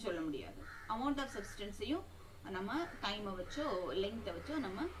அப்படினு சொல்ல முடியாது, amount of substanceையும் நம்ம time வச்சோ length வச்சோ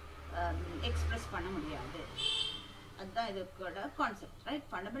நம்ம எக்ஸ்பிரஸ் பண்ண முடியாது. அதுதான் இதோட concept, right?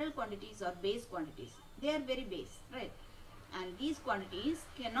 Fundamental quantities are base quantities. They are very base, right? And these quantities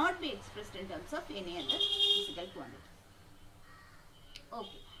cannot be expressed in terms of any other physical quantity.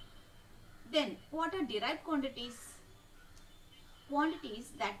 Okay. Then, what are derived quantities? Quantities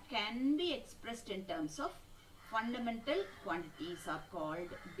that can be expressed in terms of fundamental quantities are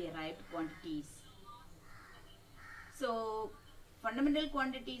called derived quantities. So, fundamental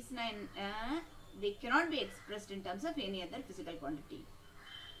quantities they cannot be expressed in terms of any other physical quantity.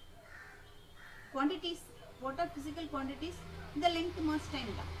 Quantities, what are physical quantities? The length, mass,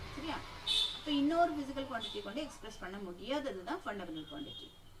 time da. சரியா? இப்போ இன்னொரு physical quantity கொண்டு express பண்ண முடியாதது தான் fundamental quantity.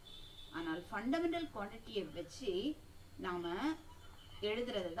 ஆனால் fundamental குவான்டிட்டியை வச்சு நாம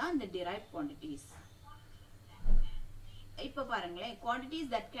எழுதுறது தான் இந்த derived quantities. இப்போ பாருங்களேன், quantities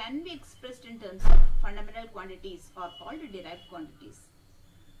that can be expressed in terms of fundamental quantities are called derived quantities.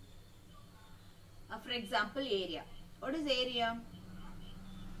 For example, area. What is area?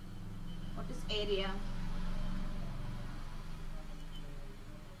 What is area?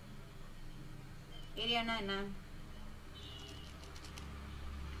 Area na enna?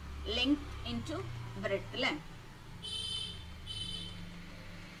 Length into breadth.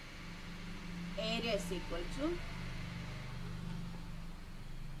 Area is equal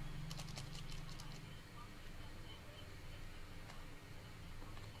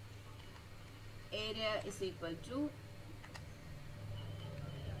to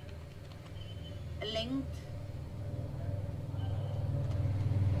length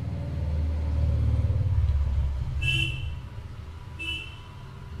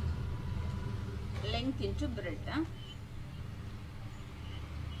into breadth.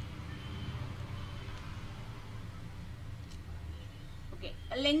 Okay,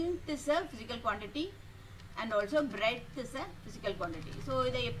 length is a physical quantity and also breadth is a physical quantity. So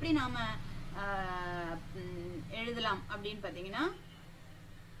இதை எப்படி நாம எழுதலாம் அப்படின்னு பார்த்தீங்கன்னா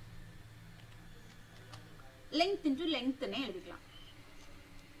length into length னே எழுதிக்கலாம்.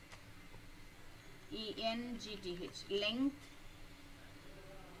 ENGTH, length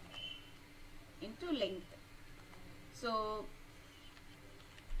into length. So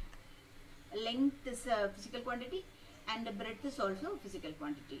length is a physical quantity and the breadth is also a physical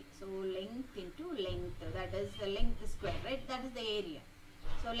quantity. So length into length, that is the length square, right? That is the area.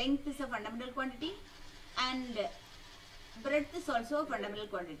 So length is a fundamental quantity and breadth is also a fundamental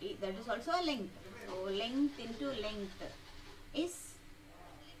quantity, that is also a length. So length into length is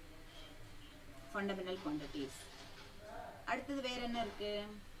fundamental quantities. அடுத்தது வேற என்ன இருக்கு?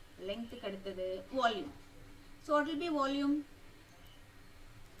 Length க்கு அடுத்தது volume. So what will be volume?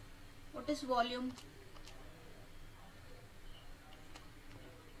 What is volume?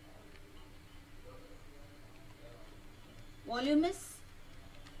 Volume is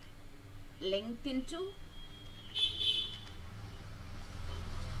length into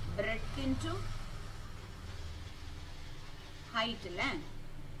breadth into height,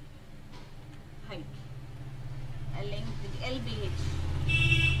 height. Length LBH.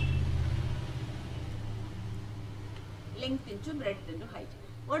 Length into breadth into height.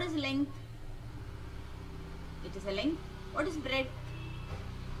 What is length? It is a length. What is breadth?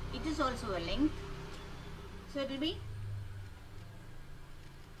 It is also a length. So it will be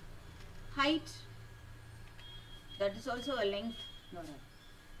height. That is also a length. No.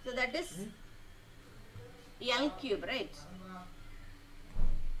 So that is L cube, right?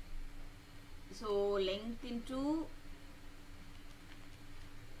 So length into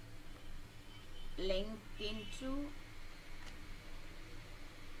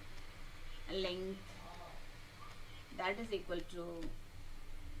length, that is equal to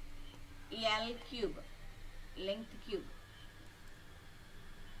L cube, length cube.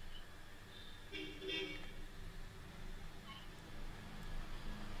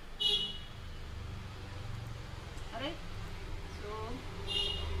 Alright, so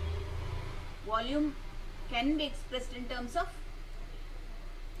volume can be expressed in terms of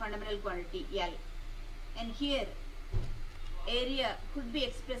fundamental quantity L, and here area could be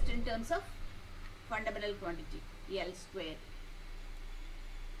expressed in terms of fundamental quantity L square.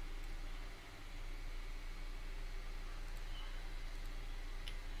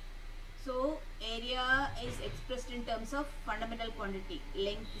 So area is expressed in terms of fundamental quantity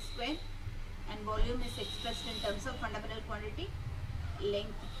length square, and volume is expressed in terms of fundamental quantity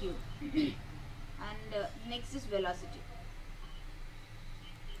length cube. And next is velocity.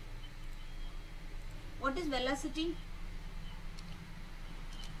 What is velocity?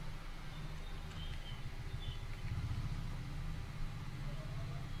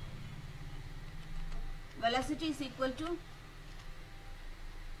 Velocity is equal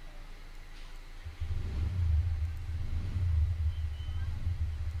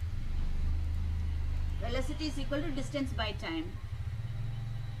to distance by time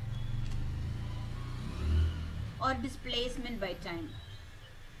or displacement by time.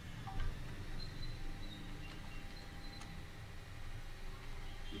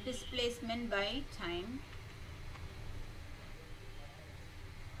 Displacement by time.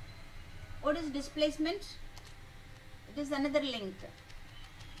 What is displacement? It is another length.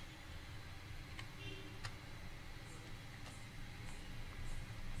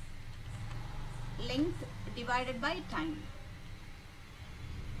 Length divided by time.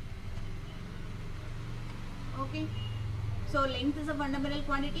 Okay, so length is a fundamental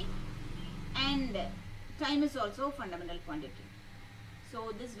quantity and time is also a fundamental quantity.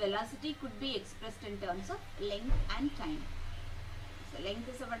 So this velocity could be expressed in terms of length and time. So length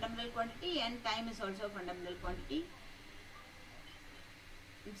is a fundamental quantity and time is also a fundamental quantity.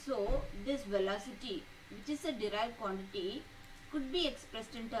 So this velocity, which is a derived quantity, could be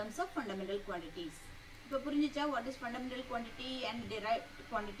expressed in terms of fundamental quantities. What is fundamental quantity and derived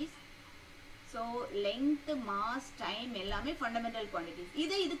quantities? So length, mass, time, ellame fundamental quantities.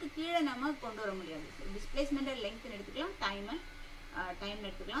 Idukku keela nama kondu vara mudiyadhu. So displacement and length eduthukalam, time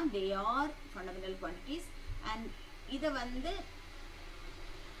eduthukalam. They are fundamental quantities, and இத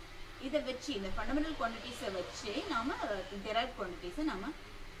வெச்சி இந்த fundamental quantities வெச்சி நாம derived quantities நாம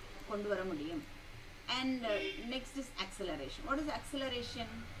கொண்டு வர முடியும். And next is acceleration. What is acceleration?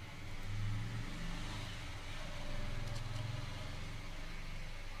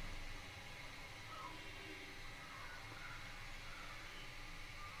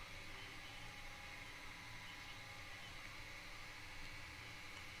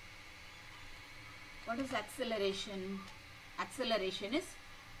 What is acceleration? Acceleration is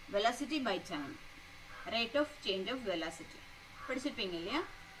velocity by time, rate of change of velocity. படிச்சிருப்பீங்க இல்லையா?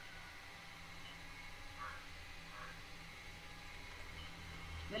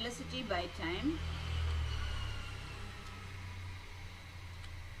 Velocity by time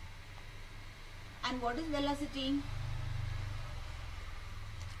and what is velocity?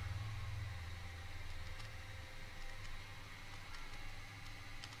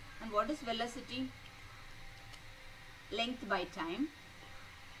 And what is velocity? Length by time.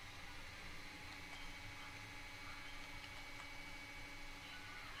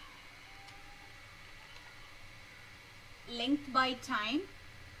 Length by time,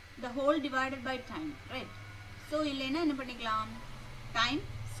 the whole divided by time, right? So illena enna panikalam, time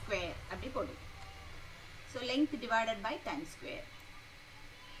square appdi podu. So length divided by time square,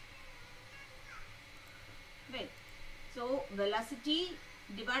 right? So velocity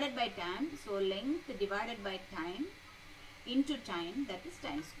divided by time, so length divided by time into time, that is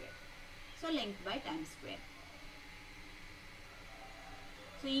time square. So length by time square.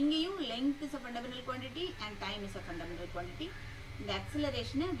 So ingeyum length is a fundamental quantity and time is a fundamental quantity. The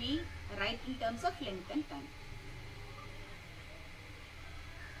acceleration we write in terms of length and time.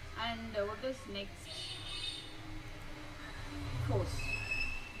 And what is next? Force.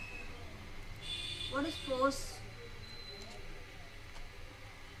 What is force?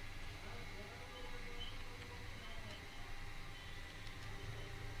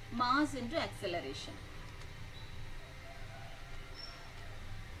 Mass into acceleration.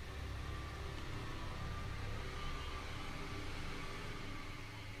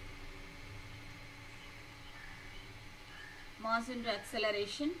 Mass into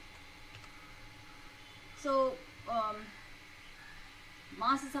acceleration. So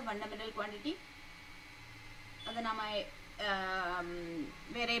mass is a fundamental quantity. Adha nama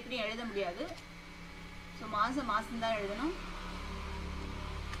vera eppadi eludha mudiyadhu. So mass nda eludhanum.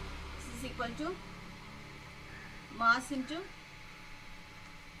 This is equal to mass into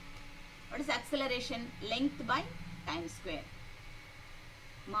what is acceleration? Length by time square.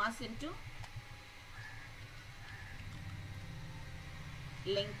 Mass into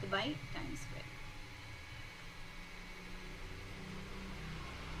length by time square.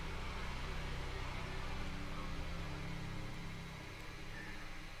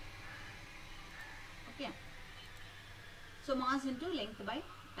 Okay. So mass into length by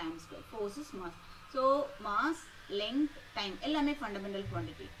time square. Force is mass. So mass, length, time, ellame fundamental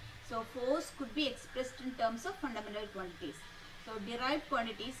quantity. So force could be expressed in terms of fundamental quantities. So derived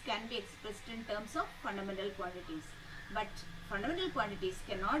quantities can be expressed in terms of fundamental quantities, but fundamental quantities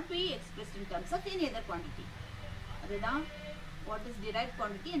cannot be expressed in terms of any other quantity. Adha what is derived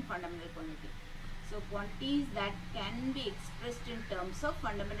quantity and fundamental quantity. So quantities that can be expressed in terms of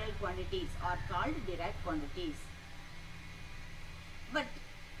fundamental quantities are called derived quantities. But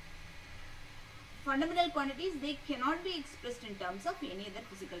fundamental quantities, they cannot be expressed in terms of any other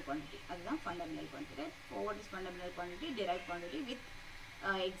physical quantity. That's fundamental quantity, right? So what is fundamental quantity? Derived quantity with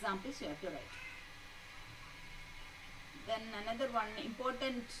examples you have to write. Then another one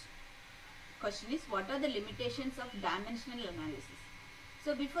important question is, what are the limitations of dimensional analysis?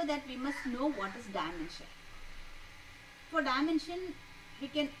 So before that we must know what is dimension. For dimension we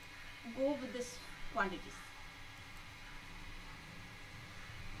can go with this quantities.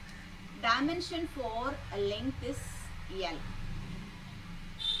 Dimension for a length is L.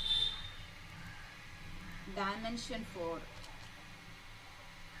 Dimension for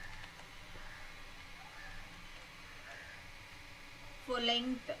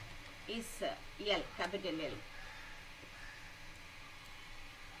length is L, capital L.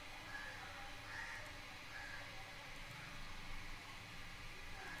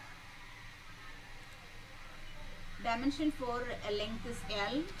 dimension for length is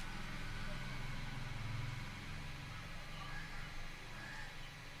L.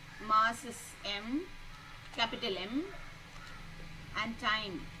 Mass is M, capital M, and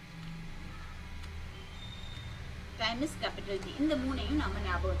time is capital T. இந்த மூணையும் நாம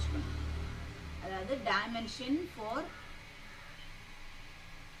ஞாபகம் வச்சுக்கணும். அதாவது dimension for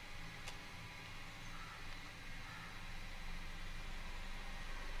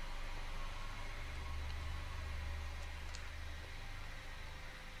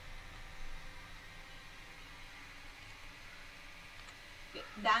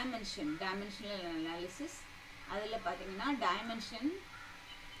dimensional analysis. அதில் பார்த்தீங்கன்னா dimension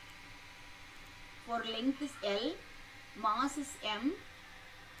for length is L, mass is M,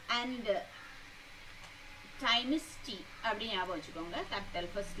 and time is T. அப்படி ஞாபகம் வச்சுக்கோங்க. capital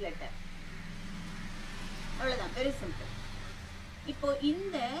first letter. அவ்வளோதான், வெரி சிம்பிள். இப்போ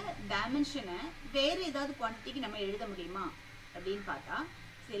இந்த டைமென்ஷனை வேற ஏதாவது குவான்டிட்டிக்கு நம்ம எழுத முடியுமா அப்படின்னு பார்த்தா,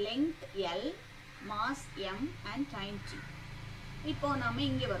 length L, mass M, and time T. இப்போ நாம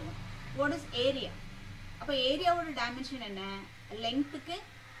இங்கே வருவோம். what is area? அப்போ ஏரியாவோட டைமென்ஷன் என்ன? லெங்க்த்துக்கு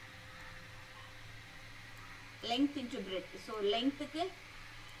length into breadth. so lengthக்கு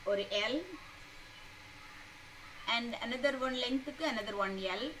ஒரு L and another one lengthக்கு another one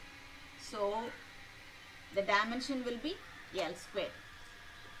L. so the dimension will be L square.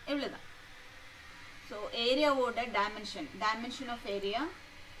 இவ்வளவுதான். so ஏரியாவோட dimension of area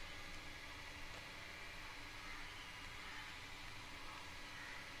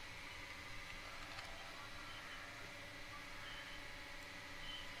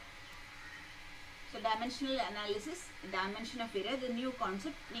dimensional analysis, dimension of area, the new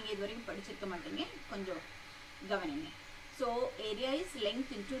concept. நீங்க இதுவரைக்கும் படிச்சிருக்க மாட்டீங்க, கொஞ்சம் கவனிங்க. so area is length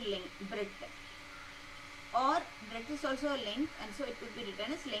into breadth, or breadth is also a length, and so it could be written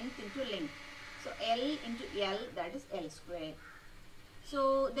as length into length. so L into L, that is L square. so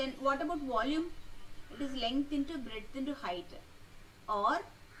then what about volume? it is length into breadth into height, or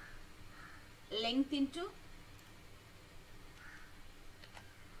length into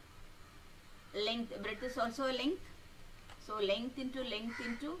length. breadth is also a length, so length into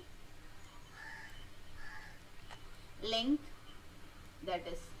length, that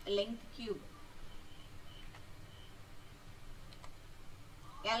is length cube.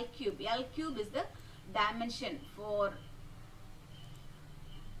 L cube is the dimension for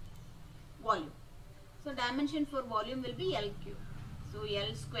volume. so dimension for volume will be L cube. so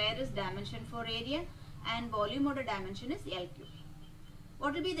L square is dimension for area, and volume order dimension is L cube.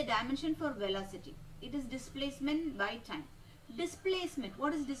 what will be the dimension for velocity? it is displacement by time. displacement,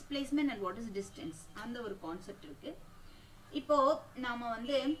 what is displacement and what is distance? அந்த ஒரு concept இருக்கு. இப்போ நாம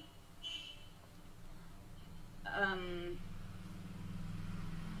வந்து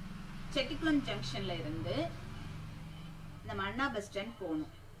செட்டிக்குளம் ஜங்ஷன்ல இருந்து நம்ம அண்ணா bus stand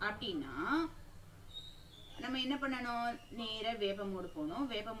போகணும் அப்படின்னா நம்ம என்ன பண்ணணும்? நேரா வேப்பமூடு போகணும்.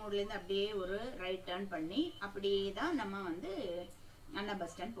 வேப்பமூடுலேருந்து அப்படியே ஒரு ரைட் டர்ன் பண்ணி அப்படியே தான் நம்ம வந்து அண்ணா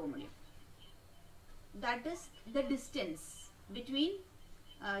பஸ் ஸ்டாண்ட் போக முடியும். that is the distance between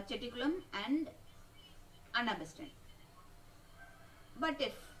Chetikulam and Anna bus stand. but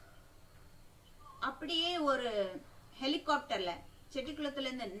if அப்படியே ஒரு ஹெலிகாப்டர்ல செட்டிக்குளத்துல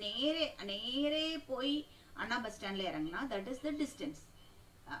இருந்து நேரே போய் அண்ணா பஸ் ஸ்டாண்ட்ல இறங்கினா, that is the distance,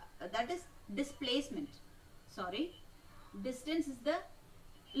 that is displacement. sorry, distance is the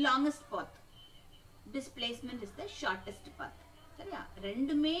longest path, displacement is the shortest path. சரியா?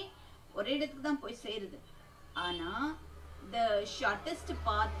 ரெண்டுமே ஒரே இடத்துக்கு தான் போய் சேருது. ஆனா the shortest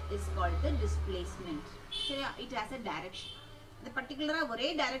path is called the displacement. சரியா? it has a direction. இந்த பர்టిక్యులரா ஒரே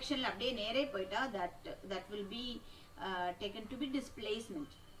டைரக்ஷன்ல அப்படியே நேரே போய்ட்டா that will be taken to be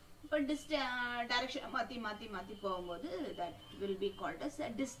displacement. இப்போ டைரக்ஷன் மாத்தி போகும்போது that will be called as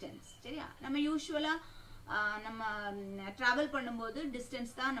a distance. சரியா? நம்ம யூசுவலா நம்ம டிராவல் பண்ணும்போது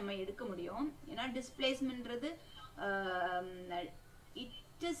டிஸ்டன்ஸ் தான் நம்ம எடுக்க முடியும். ஏன்னா டிஸ்பிளேஸ்மென்ட்ன்றது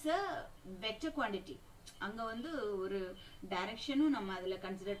it is a vector quantity. அங்கே வந்து ஒரு டைரக்ஷனும் நம்ம அதில்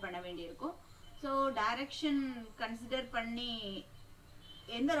கன்சிடர் பண்ண வேண்டியிருக்கும். ஸோ டைரக்ஷன் கன்சிடர் பண்ணி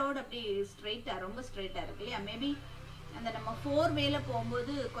எந்த ரோடு அப்படி ரொம்ப ஸ்ட்ரெயிட்டாக இருக்கு இல்லையா? மேபி அந்த நம்ம 4 வேல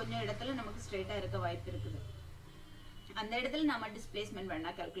போகும்போது கொஞ்சம் இடத்துல நமக்கு ஸ்ட்ரெயிட்டாக இருக்க வாய்ப்பு இருக்குது. அந்த இடத்துல நம்ம டிஸ்பிளேஸ்மெண்ட்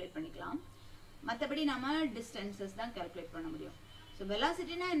வேணால் கால்குலேட் பண்ணிக்கலாம். மற்றபடி நம்ம டிஸ்டன்சஸ் தான் கால்குலேட் பண்ண முடியும். ஸோ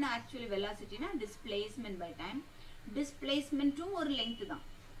வெலாசிட்டினா என்ன? Actually வெலாசிட்டினா displacement by time. டிஸ்பிளேஸ்மெண்ட்டும் ஒரு லெங்க் தான்.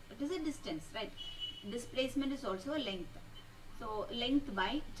 It is a distance, right? Displacement is also a length. So length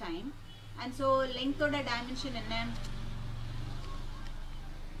by time. And so லெங்க்த்தோட dimension என்ன?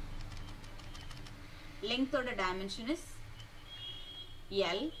 லெங்க்த்தோட dimension is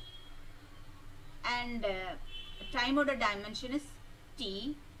L and time order dimension is t,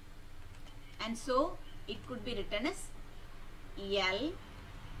 and so it could be written as L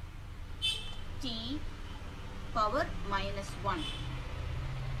t power minus 1.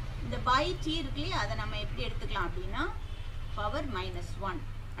 இந்த by t இருக்குல்லையா, அதை நம்ம எப்படி எடுத்துக்கலாம் அப்படின்னா power minus 1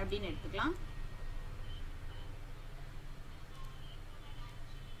 அப்படின்னு எடுத்துக்கலாம்.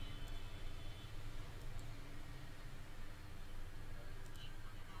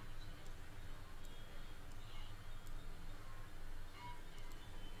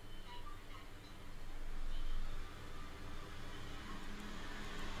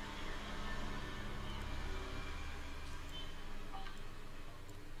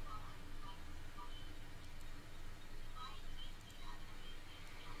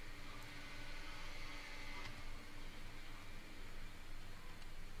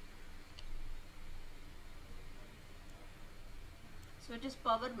 So it is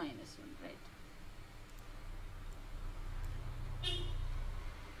power minus 1, right?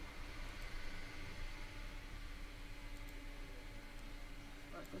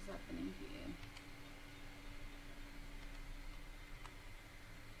 What is happening here?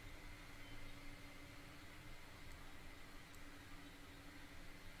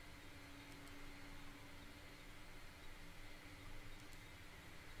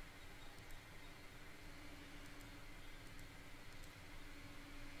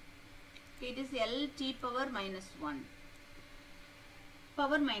 It is L t power minus 1.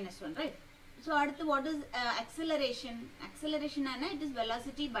 Power minus 1, right? So, what is acceleration? Acceleration it is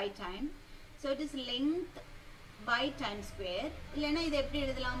velocity by time. So, it is length by time square.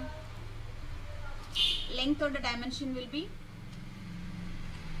 Length of the dimension will be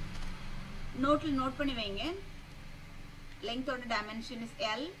note panni veinga. Length of the dimension is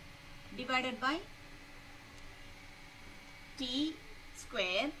L divided by t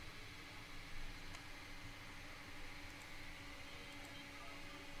square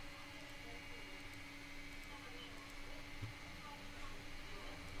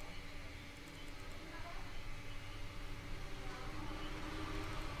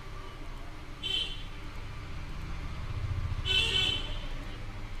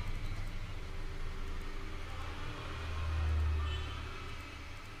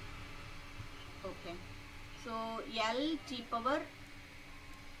Okay, so L t power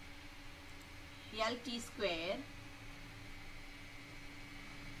L t square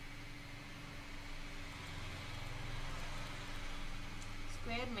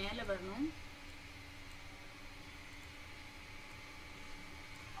மேல வரணும்.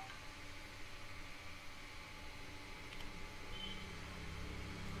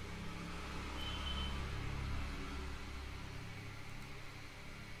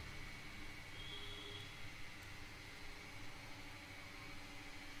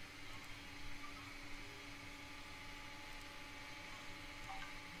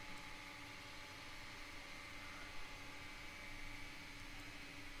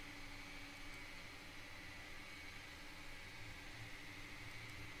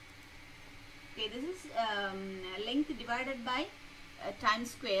 Okay, this is length divided by time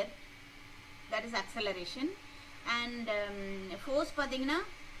square, that is acceleration, and force pathina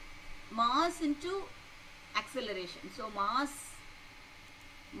mass into acceleration. So mass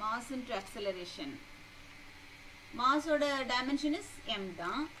into acceleration. Mass oda dimension is m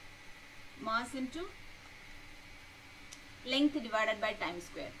da, mass into length divided by time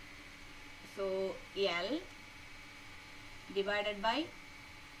square. So L divided by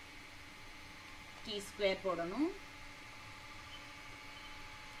t square போடணும்.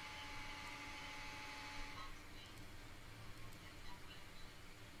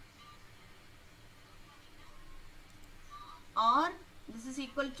 Or this is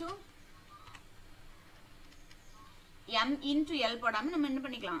equal to m into L போடாம நம்ம என்ன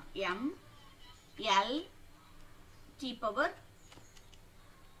பண்ணிக்கலாம், m L t power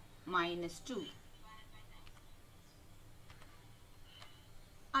minus 2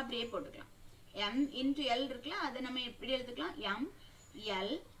 அப்படியே போட்டுக்கலாம். m into L இருக்குல்ல, அதை நம்ம எப்படி எழுதுக்கலாம், m L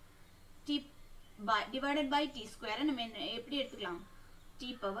t divided by t square நம்ம எப்படி எடுத்துக்கலாம்,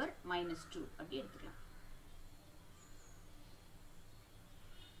 t power minus 2 அப்படி எடுத்துக்கலாம்.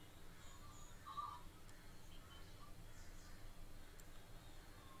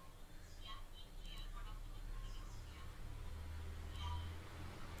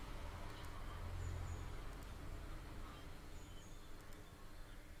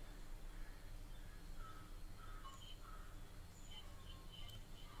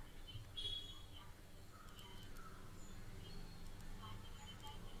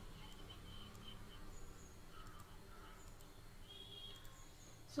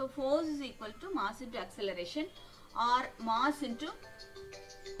 So force is equal to mass into acceleration, or mass into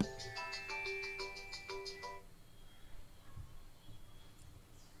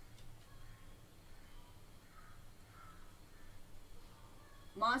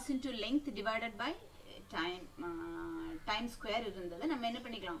length divided by time square இருந்தது. நம்ம என்ன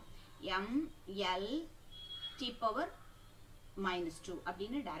பண்ணிக்கலாம், ml t power -2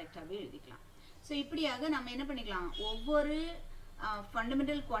 அப்படின்னு டைரக்டாவே எழுதிக்கலாம். ஸோ இப்படியாக நம்ம என்ன பண்ணிக்கலாம், ஒவ்வொரு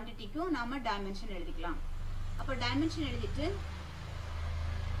ஃபண்டமெண்டல் குவான்டிட்டிக்கும் நாம டைமென்ஷன் எழுதிக்கலாம். அப்போ டைமென்ஷன் எழுதிட்டு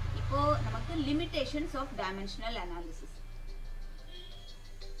இப்போ நமக்கு limitations of dimensional analysis.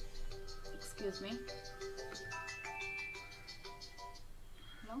 Excuse me,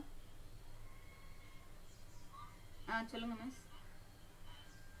 hello, சொல்லுங்க மிஸ்.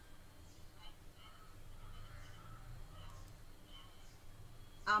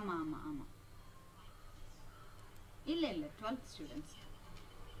 ஆமா ஆமா ஆமா, இல்ல இல்ல 12th ஸ்டூடெண்ட்ஸ்.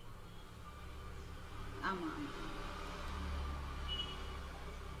 ஆமா ஆமா,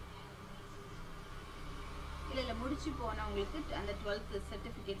 இல்ல இல்ல முடிச்சு போனவங்களுக்கு அந்த 12th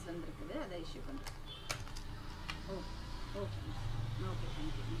சர்டிபிகேட்ஸ் வந்திருக்குது, அதை இஷ்யூ பண்ணுறேன். Okay okay okay,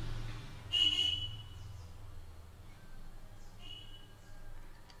 thank you.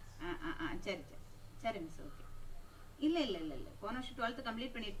 சரி சரி சரி மிஸ், ஓகே. இல்ல இல்ல இல்ல இல்ல, போன வருஷம் 12th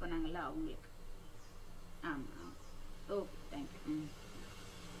கம்ப்ளீட் பண்ணிட்டு போனாங்கல்ல அவங்களுக்கு. ஆமா ஆமா, okay thank you.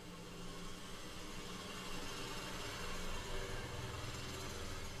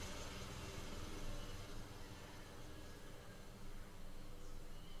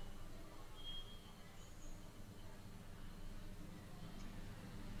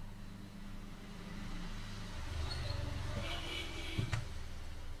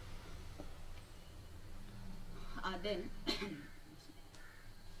 Then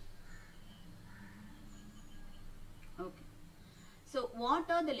okay, so what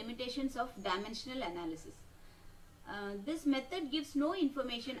are the limitations of dimensional analysis? This method gives no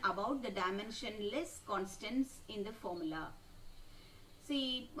information about the dimensionless constants in the formula. See,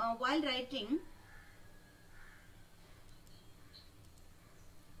 while writing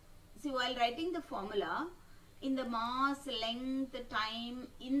the formula, in the mass, length, time,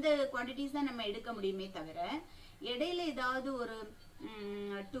 இந்த quantities தான் நம்ம எடுக்க முடியுமே தவிர இடையில ஏதாவது ஒரு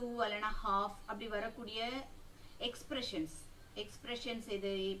 2 அல்லனா half அப்படி வரக்கூடிய எக்ஸ்பிரஷன்ஸ்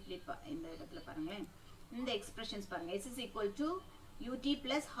இது இப்படி இந்த இடத்துல பாருங்களேன், இந்த எக்ஸ்பிரஷன்ஸ் பாருங்க, s is equal to ut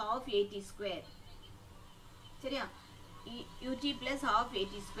plus half at square. சரியா, ut plus half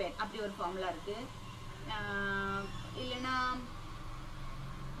at square அப்படி ஒரு ஃபார்முலா இருக்கு. இல்லனா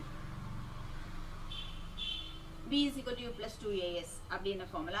b is equal to u plus 2as அப்படின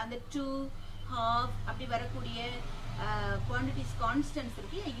formula. அந்த 2 half அப்படி வரக்கூடிய குவான்டிட்டிஸ் கான்ஸ்டன்ட்ஸ்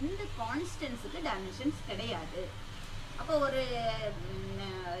இருக்கு. இந்த கான்ஸ்டன்ட்ஸ்க்கு டைமென்ஷன்ஸ் கிடையாது. அப்போ ஒரு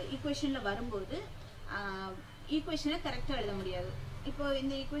ஈக்குவேஷன்ல வரும்போது ஈக்குவேஷனை கரெக்டாக எழுத முடியாது. இப்போ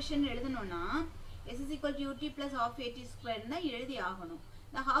இந்த ஈக்குவேஷன் எழுதணும்னா s is equal to ut plus half at square தான் எழுதி ஆகணும்.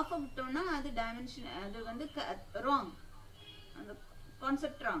 இந்த ஹாஃப் விட்டோம்னா அது டைமென்ஷன், அது வந்து ராங், அந்த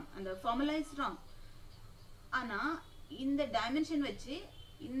கான்செப்ட் ராங், அந்த ஃபார்முலா இஸ் ராங். ஆனால் இந்த டைமென்ஷன் வச்சு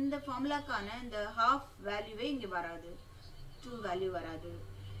இந்த ஃபார்முலாக்கான இந்த ஹாஃப் வேல்யூவே இங்கே வராது, 2 வேல்யூ வராது,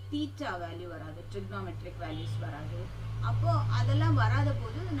 தீட்டா வேல்யூ வராது, ட்ரிக்னோமெட்ரிக் வேல்யூஸ் வராது. அப்போ அதெல்லாம் வராத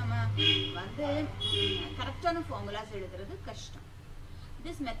போது நம்ம வந்து கரெக்டான ஃபார்முலாஸ் எழுதுறது கஷ்டம்.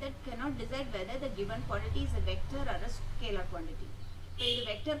 This method cannot decide whether the given quantity is a vector or a scalar quantity. இப்போ இது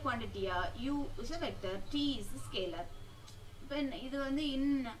vector குவான்டிட்டியா, u is a vector, t is a scalar. இப்போ இது வந்து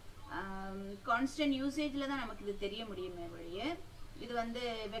இன் கான்ஸ்டன்ட் யூசேஜில் தான் நமக்கு இது தெரிய முடியுமே வழியே இது வந்து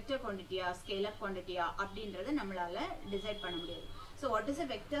வெக்டர் குவான்டிட்டியா ஸ்கேலர் குவான்டிட்டியா அப்படின்றத நம்மளால டிசைட் பண்ண முடியாது. So what is a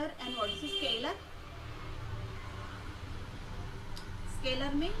vector and what is a scalar?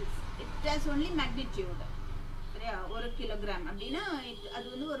 Scalar means it has only magnitude. சரியா, 1 கிலோகிராம் அப்படின்னா அது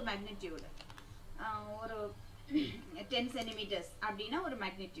வந்து ஒரு மேக்னிடியூட், ஒரு 10 சென்டிமீட்டர்ஸ் அப்படின்னா ஒரு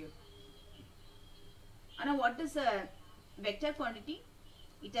மேக்னிடியூட். ஆனால் what is a vector quantity?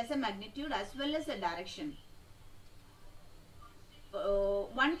 It has a magnitude as well as a direction.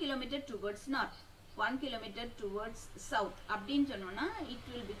 1 kilometer towards north, 1 kilometer towards south அப்படின்னு சொன்னோம்னா it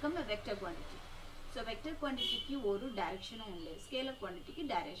will become a vector quantity. So vector quantityக்கு ஒரு டைரக்ஷனும் இல்லை, scalar quantityக்கு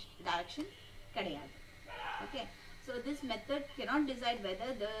direction கிடையாது. Okay, so this method cannot decide whether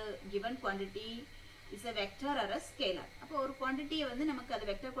the given quantity is a vector or a scalar. அப்போ ஒரு குவான்டிட்டியை வந்து நமக்கு அது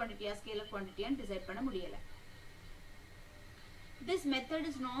வெக்டர் குவான்டிட்டியா ஸ்கேலர் குவான்டிட்டியான்னு டிசைட் பண்ண முடியல. This method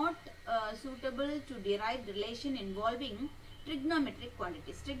is not suitable to derive relation involving trigonometric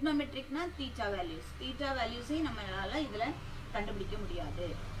quantities. Trigonometric na theta values. Theta values ஐ நம்மளால இதுல கண்டுபிடிக்க முடியாது.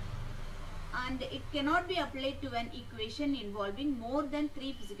 And it cannot be applied to an equation involving more than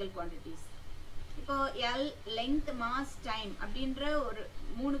 3 physical quantities. இப்போ L length mass time அப்படின்ற ஒரு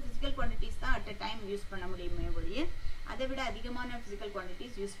 3 physical quantities தான் at a time use பண்ண முடியுமே ஒழிய அதை விட அதிகமான physical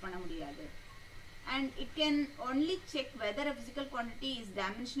quantities யூஸ் பண்ண முடியாது. And it can only check whether a physical quantity is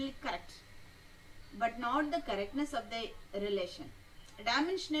dimensionally correct but not the correctness of the relation.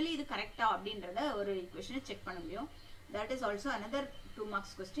 Dimensionally இது கரெக்டா அப்படின்றத ஒரு equation செக் பண்ண முடியும். That is also another 2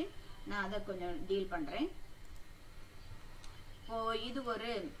 marks question. நான் அதை கொஞ்சம் டீல் பண்றேன். இப்போ இது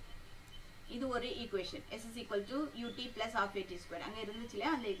ஒரு equation s is equal to ut plus half at square அங்க இருந்துச்சு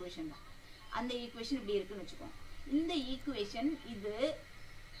இல்லையா அந்த ஈக்குவேஷன் தான். அந்த ஈக்குவேஷன் இப்படி இருக்குன்னு வச்சுக்கோங்க. இந்த ஈக்குவேஷன் இது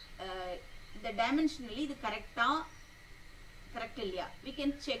இந்த டைமென்ஷனலி இது கரெக்ட் இல்லையா? we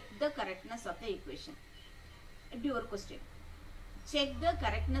can check the correctness of the equation. இப்படி ஒரு question. check the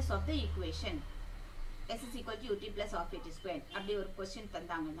correctness of the equation s is equal to ut plus half at square அப்படி ஒரு கொஸ்டின்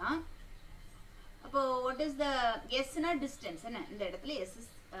தந்தாங்கன்னா அப்போ what is the s னா distance என்ன இந்த இடத்துல s is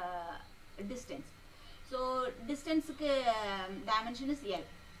distance. So distance க்கு dimension is L.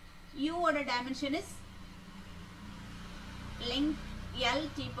 U ஓட dimension is length L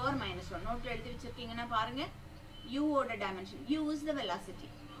t power minus 1. நோட்ல எழுதி வச்சிருக்கீங்கன்னா பாருங்க. U ஓட dimension. U is the velocity.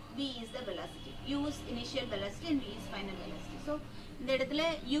 V is the velocity. U is initial velocity and V is final velocity. So இந்த இடத்துல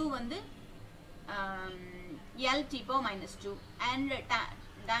U வந்து L t power minus 2 and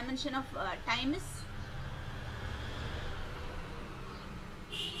dimension of time is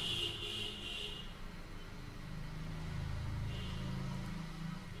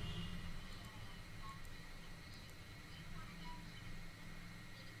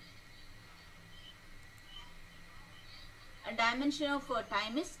dimension of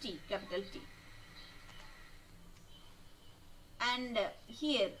time is t, capital T. And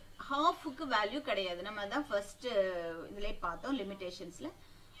here half க்கு value கிடையாது. நம்ம தான் first இதுலயே பார்த்தோம் லிமிட்டேஷன்ஸ்ல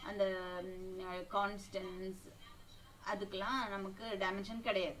அந்த கான்ஸ்டன்ட்ஸ் அதுக்கெல்லாம் நமக்கு டைமென்ஷன்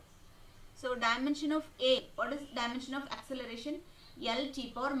கிடையாது. So dimension of A, what is dimension of acceleration? L t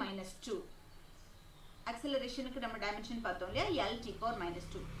power minus 2. Acceleration க்கு நம்ம டைமென்ஷன் பார்த்தோம் இல்லையா? L t power minus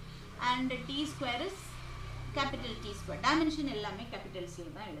 2 and t square is capital T square. Dimension எல்லாமே capital C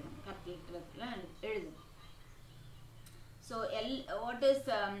தான் எழுதணும். capital எழுதணும். So L, what is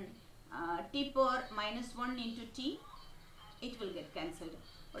t power minus 1 into t? It will get cancelled.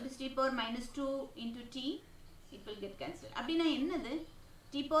 What is t power minus 2 into t? It will get cancelled. அப்படின்னா என்னது?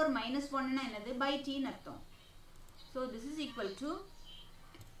 t power minus 1 னா என்னது? by t ன்னு அர்த்தம். So this is equal to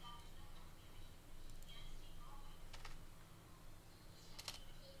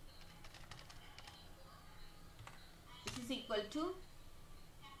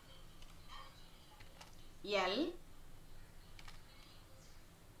L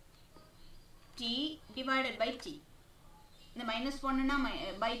t divided by t. இந்த minus 1 னா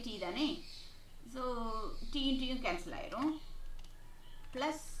by t தானே. So t into u cancel ஆயிரும்.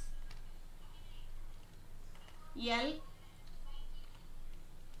 Plus L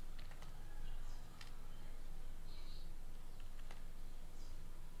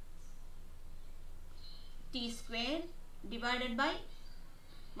t square divided by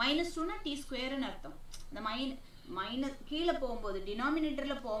minus 2 னா t square ன்னு அர்த்தம். இந்த மைனஸ் கீழே போகும்போது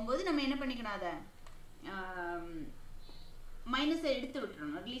டினாமினேட்டர்ல போகும்போது நம்ம என்ன பண்ணிக்கணும்? அதை மைனஸை எடுத்து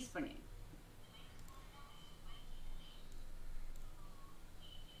விட்டுறணும், ரிலீஸ் பண்ணி.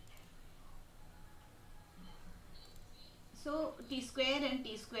 So D square and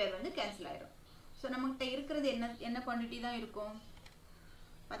D square வந்து கேன்சல் ஆயிடும். ஸோ நம்மகிட்ட இருக்கிறது என்ன குவான்டிட்டி தான் இருக்கும்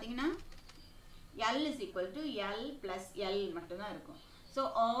பார்த்தீங்கன்னா L is equal to L plus L மட்டும்தான் இருக்கும். So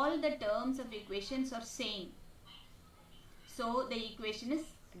all the terms of equations are same. So the equation is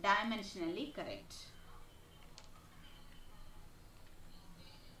dimensionally correct.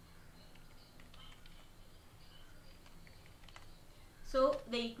 So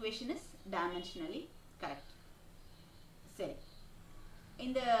the equation is dimensionally correct. சரி,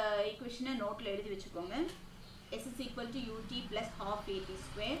 இந்த equation நோட்ல எழுதி வச்சுக்கோங்க. S is equal to ut plus half at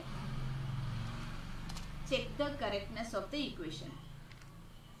square. Check the correctness of the equation.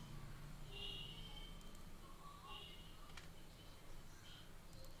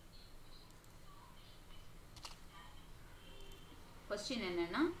 Question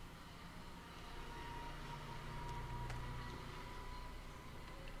என்னன்னா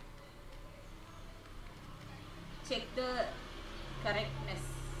check the correctness.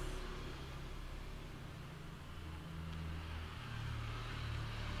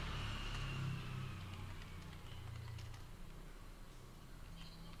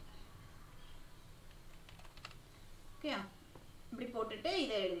 Okay, இப்படி போட்டுட்டு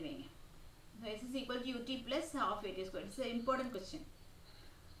இதை எழுதுவீங்க. So s is equal to ut plus half at square. It's an important question.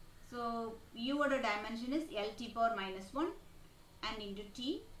 So u ஓட dimension is L t power minus 1 and into t.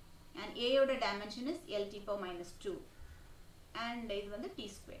 and a oda dimension is L t power minus 2 and இது வந்து t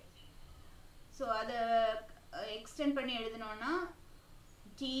square. So அதை extend பண்ணி எழுதினோம்னா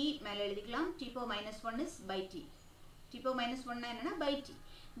t மேல எழுதிக்கலாம், t power minus 1 is by t. t power minus 1 என்னன்னா by t.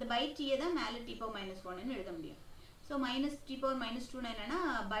 இந்த by t தான் மேல t power minus 1 ன்னு எழுத முடியும். So minus t power minus 2 என்னன்னா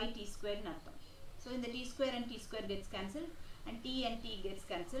by t square ன்னு அர்த்தம். So இந்த t square and t square gets cancelled and t gets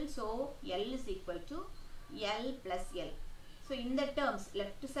cancelled. So L is equal to L plus L. So இந்த terms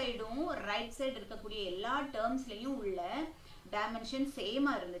left side right side இருக்கக்கூடிய எல்லா termsலயும் உள்ள dimension same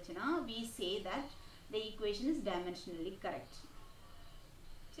இருந்துச்சுன்னா we say that the equation is dimensionally correct.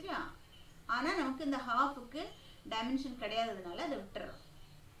 சரியா? ஆனா நமக்கு இந்த half-க்கு dimension கிடையாததுனால அதை விட்டுறோம்.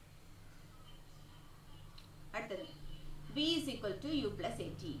 அடுத்தது v is equal to u plus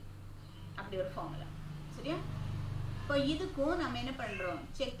at அப்படி ஒரு ஃபார்முலா. சரியா? இப்போ இதுக்கும் நாம என்ன பண்றோம்?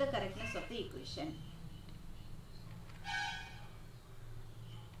 check the correctness of the equation.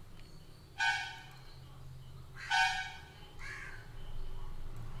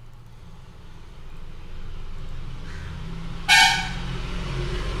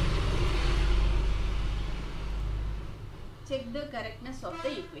 Check the correctness of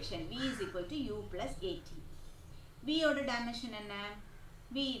the equation. V is equal to u plus at. V oda dimension enna?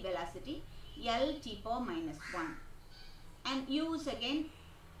 V velocity L t power minus 1 and u is again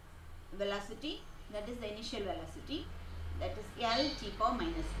velocity, that is the initial velocity, that is L t power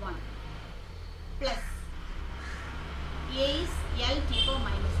minus 1 plus a is L t power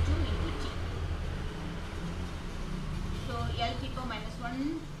minus 2 into t. So L t power minus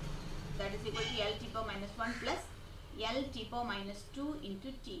 1, that is equal to L t power minus 1 plus L t power minus 2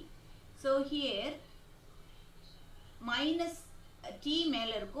 into t. So here minus t மேல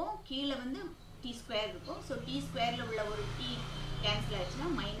இருக்கும், கீழ வந்து t square இருக்கும். So t squareல உள்ள ஒரு t cancel ஆயிடுச்சுனா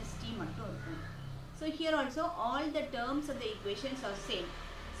minus t மட்டும் இருக்கும். So here also all the terms of the equations are same.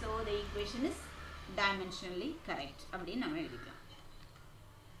 So the equation is dimensionally correct அப்படி நம்ம எழுதிக்கலாம்.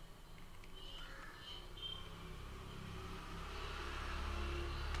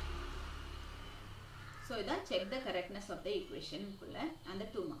 So இதான் check the correctness of the equation குள்ள and the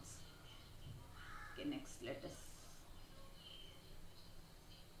 2 marks. Okay, next let us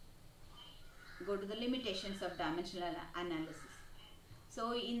go to the limitations of dimensional analysis. So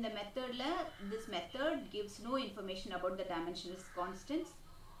in the method this method gives no information about the dimensional constants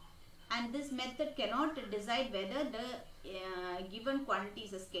and this method cannot decide whether the given quantity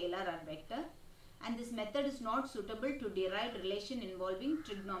is a scalar or vector, and this method is not suitable to derive relation involving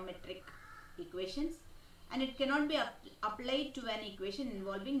trigonometric equations, and it cannot be applied to an equation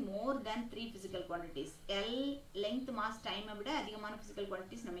involving more than 3 physical quantities. L length, mass, time விட அதிகமான physical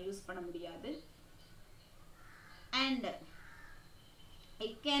quantities நம்ம use பண்ண முடியாது. And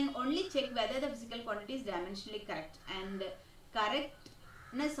it can only check whether the physical quantity is dimensionally correct, and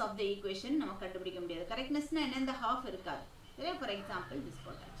correctness of the equation நம்ம கண்டுபிடிக்க முடியாது. correctnessனா என்ன? இந்த half இருக்காது. சரியா? for example this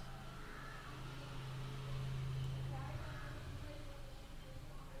போட்டாச்சு.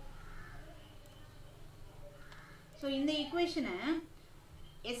 So in the equation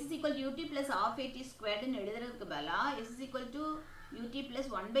s is equal to ut plus half at squared ன்னு எழுதுறதுக்கு பதிலா s is equal to ut plus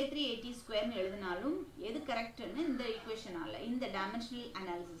 1/3 at square ன்னு எழுதினாலும் எது கரெக்ட்னு இந்த ஈக்குவேஷனால, இந்த டைமென்ஷனல்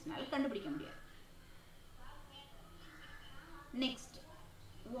அனாலிசிஸ்னால கண்டுபிடிக்க முடியாது. Next,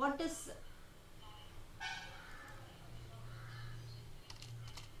 what is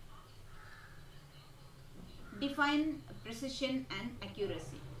define precision and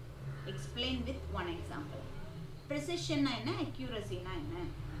accuracy? Explain with one example. Precision na enna, accuracy na enna?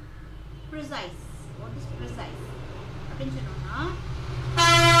 Precise. What is precise? அப்படினு சொன்னோம்னா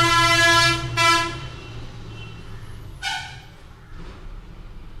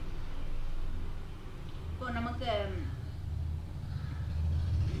இப்போ நமக்கு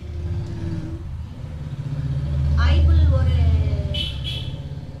ஐபிள் ஒரு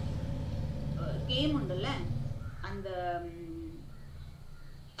கேம் உண்டுல்ல, அந்த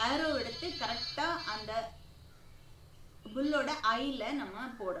ஆரோ எடுத்து கரெக்டா அந்த புல்லோட ஐல நம்ம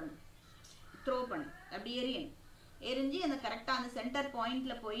போடணும், த்ரோ பண்ணணும், அப்படி எரிஞ்சு அந்த கரெக்டா அந்த சென்டர்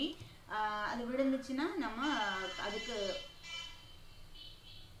பாயிண்ட்ல போய் அது விழுந்துச்சுன்னா நம்ம அதுக்கு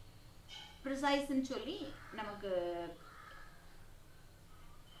ப்ரிசைஸ்ன்னு சொல்லி நமக்கு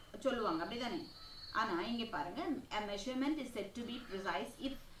சொல்லுவாங்க, அப்படிதானே? ஆனா இங்க பாருங்க, a measurement is said to be precise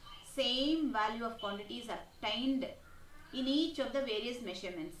if same value of quantity is obtained in each of the various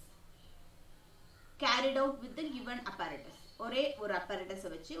measurements carried out with the given apparatus. ஒரே ஒரு apparatus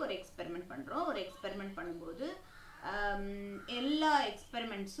வச்சு ஒரு எக்ஸ்பெரிமெண்ட் பண்றோம். ஒரு எக்ஸ்பெரிமெண்ட் பண்ணும்போது எல்லா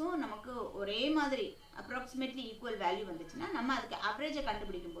எக்ஸ்பெரிமெண்ட்ஸும் நமக்கு ஒரே மாதிரி approximately equal value வந்துச்சுன்னா நம்ம அதுக்கு ஆவரேஜை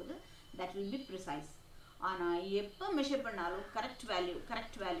கண்டுபிடிக்கும் போது that will be precise. ஆனால் எப்போ மெஷர் பண்ணாலும்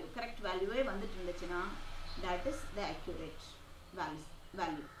கரெக்ட் வேல்யூவே வந்துட்டு இருந்துச்சுன்னா that is the accurate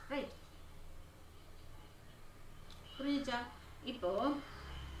value right. புரியுதா? இப்போ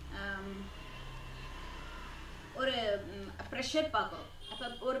ஒரு ப்ரெஷர் பார்க்குறோம். அப்போ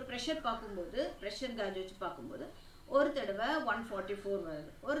ஒரு ப்ரெஷர் பார்க்கும்போது ப்ரெஷர் காஜ் வச்சு பார்க்கும்போது ஒரு தடவை 144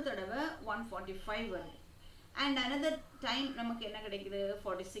 வருது, ஒரு தடவை 145 வருது, அண்ட் அனதர் டைம் நமக்கு என்ன கிடைக்குது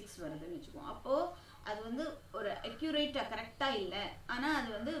 46 வருதுன்னு வச்சுக்கோம். அப்போது அது வந்து ஒரு அக்யூரேட்டாக கரெக்டாக இல்லை, ஆனால் அது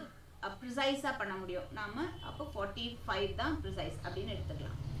வந்து ப்ரிசைஸாக பண்ண முடியும் நாம். அப்போ 45 தான் ப்ரிசைஸ் அப்படின்னு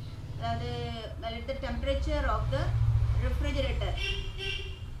எடுத்துக்கலாம். அதாவது the temperature of the refrigerator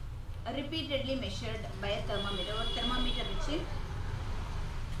repeatedly measured by a thermometer. ஒரு thermometer வச்சு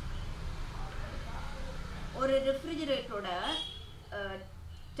ஒரு ரெஃப்ரிஜரேட்டரோட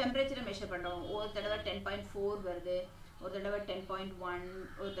டெம்பரேச்சரை மெஷர் பண்ணுறோம். ஒரு தடவை 10.4 வருது, ஒரு தடவை 10.1,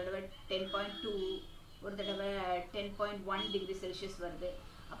 ஒரு தடவை 10.2, ஒரு தடவை 10.1 டிகிரி செல்சியஸ் வருது.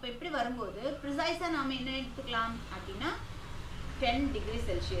 அப்போ இப்படி வரும்போது ப்ரிசைஸாக நாம் என்ன எடுத்துக்கலாம் அப்படின்னா 10 டிகிரி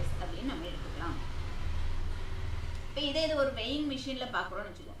செல்சியஸ் அப்படின்னு நம்ம எடுத்துக்கலாம். இப்போ இதே இது ஒரு வெயிங் மிஷினில்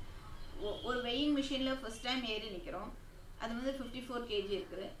பார்க்குறோன்னு வச்சுக்கோம். ஒரு வெயிங் மிஷினில் ஃபர்ஸ்ட் டைம் ஏறி நிற்கிறோம், அது வந்து 54 kg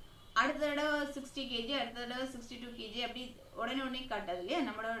இருக்குது. அடுத்த தடவை 60 kg, அடுத்த தடவை 62 kg, அப்படி உடனே காட்டாது இல்லையா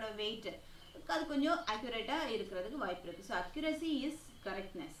நம்மளோட வெயிட்டு. அது கொஞ்சம் அக்யூரேட்டாக இருக்கிறதுக்கு வாய்ப்பு இருக்குது. So accuracy is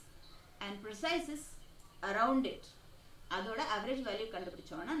correctness and precise is around it. அதோட ஆவரேஜ் வேல்யூ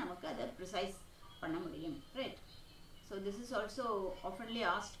கண்டுபிடிச்சோன்னா நமக்கு அதை ப்ரிசைஸ் பண்ண முடியும், right? So this is also ஆஃபன்லி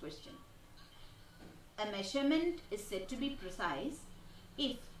asked question. A measurement is said to be precise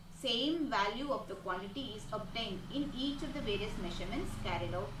if same value of the quantity is obtained in each of the various measurements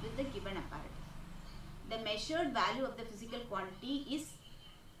carried out with the given apparatus. The measured value of the physical quantity is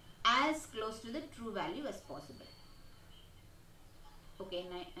as close to the true value as possible. Okay,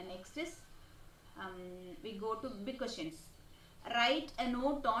 next is we go to big questions. Write a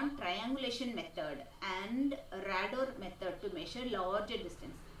note on triangulation method and radar method to measure larger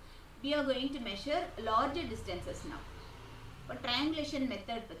distance. We are going to measure larger distances now. இப்போ triangulation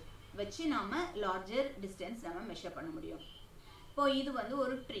method வச்சு நாம larger distance நம்ம measure பண்ண முடியும். இப்போ இது வந்து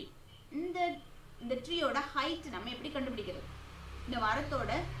ஒரு ட்ரீ. இந்த ட்ரீயோட ஹைட் நம்ம எப்படி கண்டுபிடிக்கிறது? இந்த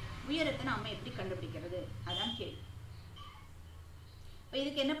மரத்தோட உயரத்தை நாம எப்படி கண்டுபிடிக்கிறது? அதான் கேள்வி. இப்போ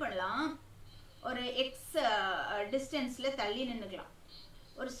இதுக்கு என்ன பண்ணலாம்? ஒரு எக்ஸ் டிஸ்டன்ஸில் தள்ளி நின்றுக்கலாம்.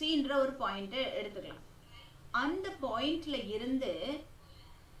 ஒரு சீன்ற ஒரு பாயிண்ட்டை எடுத்துக்கலாம். அந்த பாயிண்ட்ல இருந்து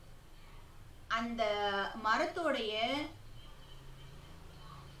அந்த மரத்தோடைய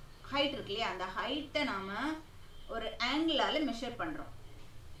ஹைட் இருக்கு இல்லையா, அந்த ஹைட்டை நாம ஒரு ஆங்கிளால மெஷர் பண்றோம்.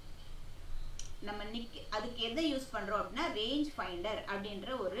 நம்ம அதுக்கு எதை யூஸ் பண்றோம் அப்படின்னா ரேஞ்ச் ஃபைண்டர் அப்படின்ற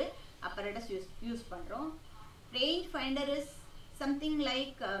ஒரு அப்பரேட்டஸ் யூஸ் பண்றோம். Range finder is something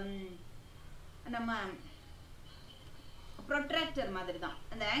like நம்ம ப்ரொட்ராக்டர் மாதிரி தான்,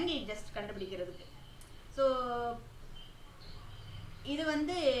 அந்த ஆங்கிள் ஜஸ்ட் கண்டுபிடிக்கிறதுக்கு. ஸோ இது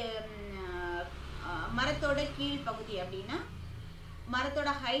வந்து மரத்தோட கீழ் பகுதி அப்படின்னா மரத்தோட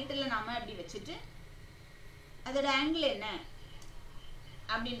ஹைட்டில் நாம அப்படி வச்சுட்டு அதோட ஆங்கிள் என்ன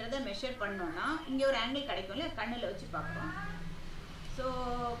அப்படின்றத மெஷர் பண்ணோம்னா இங்கே ஒரு ஆங்கிள் கிடைக்கும் இல்லையா, கண்ணில் வச்சு பார்க்குறோம். ஸோ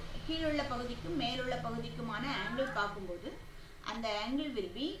கீழுள்ள பகுதிக்கும் மேலுள்ள பகுதிக்குமான ஆங்கிள் பார்க்கும்போது அந்த angle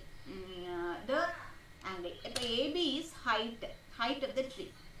will be the angle. இப்போ AB is height of the tree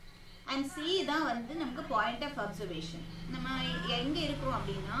and C தான் வந்து நமக்கு பாயிண்ட் ஆஃப் அப்சர்வேஷன். நம்ம எங்கே இருக்கிறோம்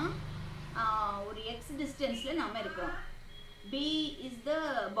அப்படின்னா ஒரு எக்ஸ் டிஸ்டன்ஸில் நம்ம இருக்கிறோம். B is the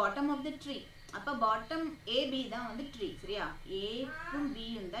bottom of the tree. அப்போ பாட்டம் ஏபி தான் வந்து ட்ரீ, சரியா? ஏக்கும்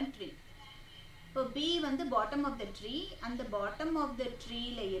பியும் தான் ட்ரீ. இப்போ பி வந்து பாட்டம் ஆஃப் த ட்ரீ, அந்த பாட்டம் ஆஃப் த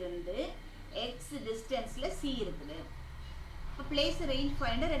ட்ரீல இருந்து எக்ஸ் டிஸ்டன்ஸில் சி இருக்குது. இப்போ place range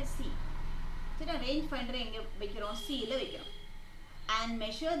finder at C. சரியா? ரேஞ்ச் ஃபைண்டரை எங்கே வைக்கிறோம்? சியில் வைக்கிறோம். And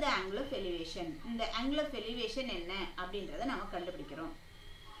measure the angle of elevation. இந்த ஆங்கிள் ஆஃப் எலிவேஷன் என்ன அப்படின்றத நம்ம கண்டுபிடிக்கிறோம்.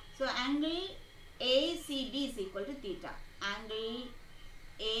 So angle ACB is equal to theta. Angle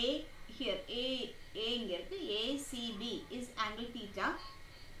A here, A இங்க இருக்கு, ACB is angle theta.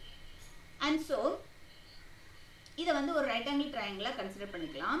 And so இதை வந்து ஒரு ரைட் ஆங்கிள் ட்ரையாங்கிளாக கன்சிடர்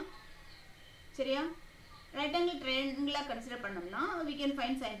பண்ணிக்கலாம், சரியா? ரைட் ஆங்கிள் ட்ரையாங்கிளாக கன்சிடர் பண்ணோம்னா we can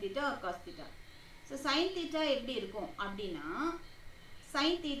find sin theta or cos theta. So sin theta எப்படி இருக்கும் அப்படின்னா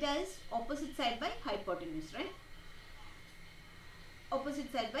sin theta is opposite side by hypotenuse, right? Opposite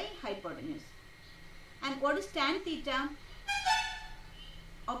side by hypotenuse. And what is tan theta?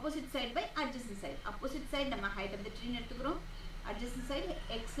 Opposite side by adjacent side. Opposite side நம்ம height of the tree எடுத்துக்கிறோம், adjacent side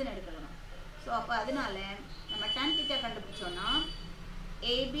x ன்னு எடுத்துக்கிறோம். So அப்போ அதனால நம்ம tan theta கண்டுபிடிச்சோம்னா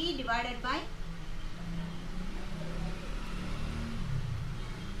AB divided by,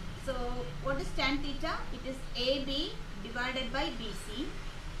 so What is tan theta? It is AB divided by BC.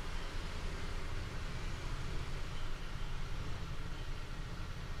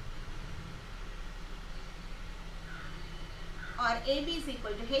 Or AB is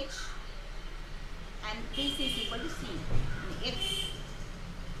equal to H and BC is equal to C, X.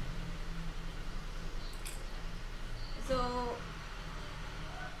 So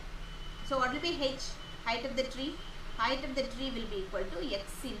what will be H? Height of the tree. Height of the tree will be equal to X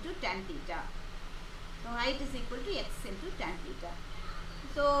into tan theta. So height is equal to X into tan theta.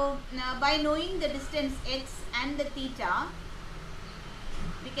 So now by knowing the distance X and the theta,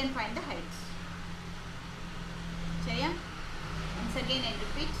 we can find the height. சரியா? Once again I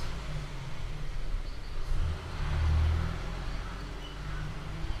repeat.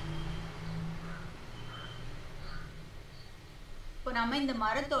 இப்போ நம்ம இந்த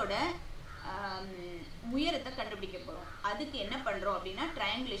மரத்தோட உயரத்தை கண்டுபிடிக்க போறோம். அதுக்கு என்ன பண்றோம் அப்படின்னா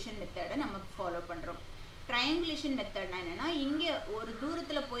ட்ரையாங்குலேஷன் மெத்தடை நம்ம ஃபாலோ பண்றோம். ட்ரையாங்குலேஷன் மெத்தட்னா என்னன்னா, இங்க ஒரு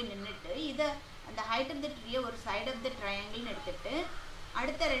தூரத்துல போய் நின்னுட்டு இத அந்த ஹைட் ஆஃப் தி ட்ரீயை ஒரு சைடு ஆஃப் தி ட்ரையாங்கிள்னு எடுத்துட்டு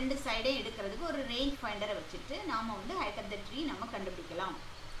அடுத்த ரெண்டு சைடையும் எடுக்கிறதுக்கு ஒரு ரேஞ்ச் ஃபைண்டரை வச்சுட்டு நாம வந்து ஹைட் ஆஃப் தி ட்ரீ நம்ம கண்டுபிடிக்கலாம்.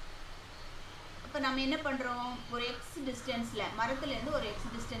 அப்போ நம்ம என்ன பண்றோம், ஒரு எக்ஸ் டிஸ்டன்ஸ்ல மரத்துல இருந்து ஒரு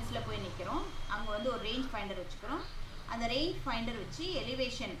எக்ஸ் டிஸ்டன்ஸ்ல போய் நிக்கிறோம். அங்க வந்து ஒரு ரேஞ்ச் ஃபைண்டர் வச்சுக்கிறோம். அந்த ரேஞ்ச் ஃபைண்டர் வச்சு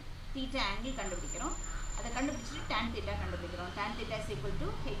எலிவேஷன் தீட்டா ஆங்கிள் கண்டுபிடிக்கிறோம். அதை கண்டுபிடிச்சிட்டு tan theta கண்டுபிடிக்கிறோம். tan theta is equal to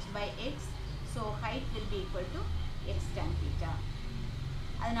h by x. So height will be equal to x tan theta.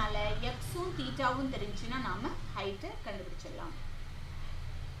 அதனால xும் தீட்டாவும் தெரிஞ்சுன்னா நாம ஹைட்டை கண்டுபிடிச்சிடலாம்.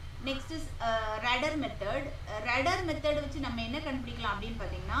 Next is raider method. Raider method வச்சு நம்ம என்ன கண்டுபிடிக்கலாம் அப்படின்னு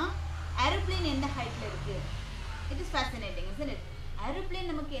பார்த்தீங்கன்னா, ஏரோப்ளேன் எந்த ஹைட்ல இருக்கு. It is fascinating isn't it?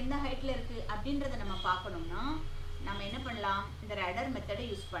 Aeroplane நமக்கு எந்த ஹைட்ல இருக்கு அப்படின்றத நம்ம பார்க்கணும்னா நம்ம என்ன பண்ணலாம், இந்த ரேடர் மெத்தடை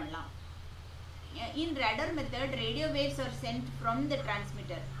யூஸ் பண்ணலாம். இன் raider method radio waves R sent from the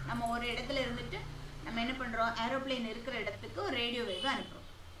transmitter. நம்ம ஒரு இடத்துல இருந்துட்டு நம்ம என்ன பண்றோம், ஏரோப்ளேன் இருக்கிற இடத்துக்கு ஒரு ரேடியோ வேவ் அனுப்புறோம்.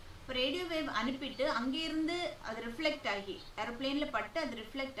 இப்போ ரேடியோ வேவ் அனுப்பிட்டு அங்கேருந்து அது ரிஃப்ளெக்ட் ஆகி ஏரோப்ளேன்ல பட்டு அது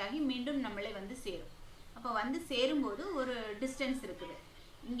ரிஃப்ளெக்ட் ஆகி மீண்டும் நம்மளே வந்து சேரும். அப்போ வந்து சேரும்போது ஒரு டிஸ்டன்ஸ் இருக்குது.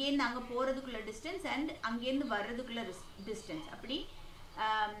 இங்கேருந்து அங்கே போகிறதுக்குள்ள டிஸ்டன்ஸ் அண்ட் அங்கேருந்து வர்றதுக்குள்ள டிஸ்டன்ஸ். அப்படி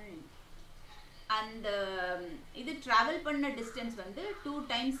அந்த இது ட்ராவல் பண்ண டிஸ்டன்ஸ் வந்து 2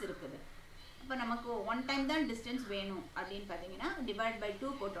 times இருக்குது. அப்போ நமக்கு 1 time தான் டிஸ்டன்ஸ் வேணும் அப்படின்னு பார்த்தீங்கன்னா டிவைட் பை 2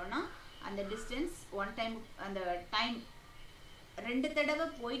 போட்டோம்னா அந்த டிஸ்டன்ஸ் 1 time அந்த டைம் 2 தடவை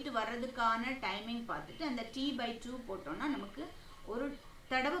போயிட்டு வர்றதுக்கான டைமிங் பார்த்துட்டு அந்த t/2 போட்டோம்னா நமக்கு ஒரு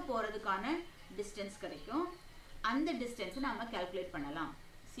தடவை போகிறதுக்கான டிஸ்டன்ஸ் கிடைக்கும். அந்த டிஸ்டன்ஸை நம்ம கால்குலேட் பண்ணலாம்.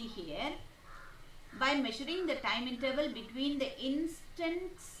 See here, by measuring the time interval between the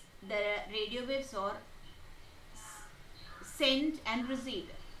instants the radio waves are sent and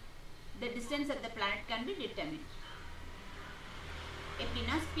received, the distance of the planet can be determined.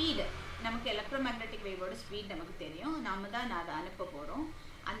 எப்படின்னா ஸ்பீடு, நமக்கு எலக்ட்ரோமேக்னெட்டிக் வேவோட ஸ்பீட் நமக்கு தெரியும். நாம தான் அதை அனுப்ப போகிறோம்.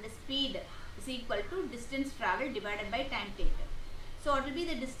 அந்த speed is equal to distance traveled divided by time taken. So what will be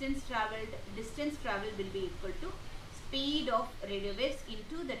the distance traveled? Distance traveled will be equal to speed of radio waves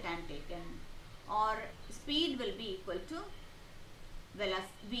into the time taken, or speed will be equal to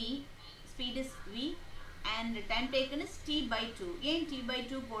velocity v, speed is v and time taken is t/2. ஏன்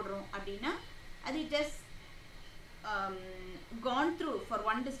t/2 போடுறோம் அப்படின்னா அது it has gone through for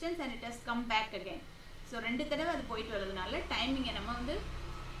one distance and it has come back again. So ரெண்டு தடவை அது போயிட்டு வரதுனால டைமிங்கை நம்ம வந்து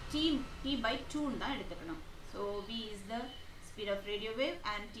t/2 தான் எடுத்துக்கணும். So v is the speed of radio wave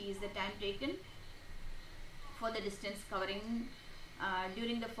and t is the time taken for the distance covering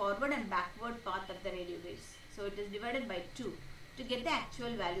during the forward and backward path of the radio waves. So it is divided by 2 to get the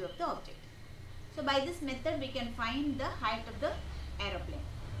actual value of the object. So by this method we can find the height of the aeroplane.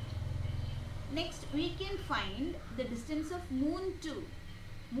 Next we can find the distance of moon to.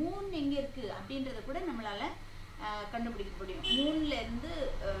 moon எங்க இருக்கு அப்படின்றத கூட நம்மளால கண்டுபிடிக்க முடியும். மூன்ல இருந்து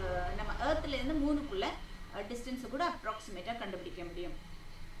நம்ம எர்த்ல இருந்து மூனுக்குள்ள டிஸ்டன்ஸ் கூட அப்ராக்சிமேட்டா கண்டுபிடிக்க முடியும்.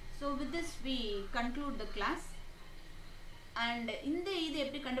 So with this we conclude the class. And இந்த இது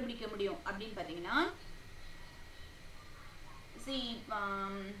எப்படி கண்டுபிடிக்க முடியும் அப்படின்னு பார்த்தீங்கன்னா, see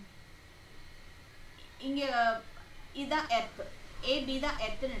இங்க இதான் எர்த், ஏபி தான்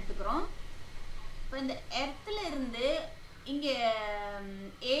எர்த்னு எடுத்துக்கிறோம். இப்போ இந்த எர்த்ல இருந்து இங்க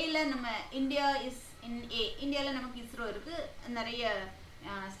ஏல நம்ம இந்தியா இஸ் இன் ஏ, இந்தியாவில் நமக்கு இஸ்ரோ இருக்கு, நிறைய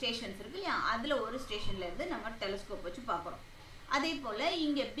ஸ்டேஷன்ஸ் இருக்கு இல்லையா, அதுல ஒரு ஸ்டேஷன்ல இருந்து நம்ம டெலிஸ்கோப் வச்சு பார்க்குறோம். அதே போல்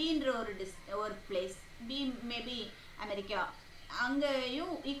இங்கே பீன்ற ஒரு பிளேஸ், பி மேபி அமெரிக்கா,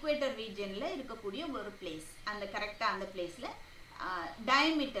 அங்கேயும் ஈக்குவேட்டர் ரீஜனில் இருக்கக்கூடிய ஒரு பிளேஸ், அந்த கரெக்டாக அந்த பிளேஸில்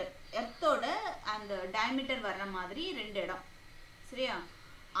டயமீட்டர் எர்த்தோட அந்த டயமீட்டர் வர்ற மாதிரி 2 இடம் சரியா.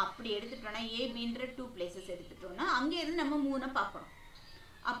 அப்படி எடுத்துட்டோம்னா ஏபின்ற 2 places எடுத்துட்டோம்னா அங்கேருந்து நம்ம 3 பார்க்குறோம்.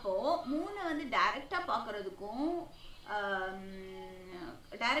 அப்போ 3 வந்து டைரக்டா பார்க்கிறதுக்கும்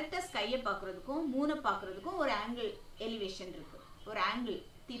டைரக்டா ஸ்கையை பார்க்கிறதுக்கும் 3 பார்க்கிறதுக்கும் ஒரு ஆங்கிள் எலிவேஷன் இருக்கு, ஒரு ஆங்கிள்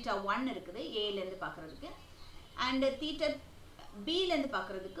θ1 இருக்குது ஏல இருந்து பார்க்கிறதுக்கு. அண்ட் θB ல இருந்து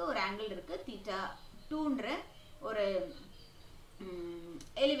பார்க்கிறதுக்கு ஒரு ஆங்கிள் இருக்கு θ2ன்ற ஒரு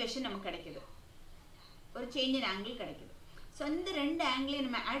எலிவேஷன் நமக்கு கிடைக்குது, ஒரு சேஞ்ச் இன் ஆங்கிள் கிடைக்குது. ஸோ இந்த ரெண்டு ஆங்கிளையும்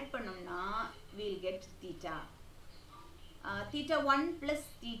நம்ம ஆட் பண்ணோம்னா we'll get theta. θ1 plus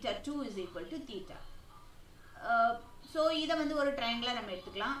θ2 is equal to theta. So இதை வந்து ஒரு ட்ரையாங்கிளாக நம்ம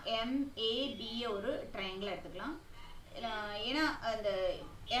எடுத்துக்கலாம். MAB ஒரு ட்ரையாங்கிளாக எடுத்துக்கலாம். ஏன்னா அந்த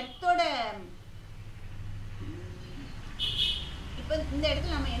எர்த்தோட இப்போ இந்த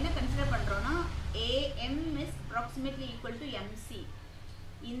இடத்துல நம்ம என்ன கன்சிடர் பண்ணுறோன்னா AM is approximately equal to MC.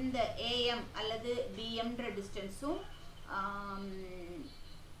 இந்த AM அல்லது BMன்ற டிஸ்டன்ஸும்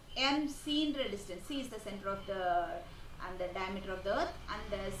MCன்ற distance, C is the center of the and the diameter of the earth, and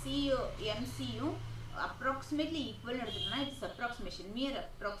the MCயும் approximately equal எடுத்துட்டோம்னா இட்ஸ் approximation, mere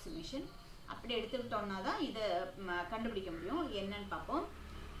approximation. அப்படி எடுத்துக்கிட்டோம்னா தான் இதை கண்டுபிடிக்க முடியும். என்னன்னு பார்ப்போம்.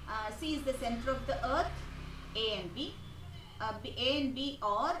 C is the center of the earth, A and B. A and B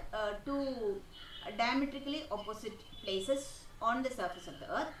are two diametrically opposite places on the surface of the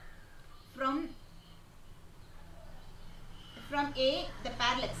earth. From A, the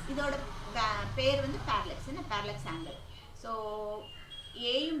parallax, இதோட பேர் வந்து parallax, என்ன parallax angle. So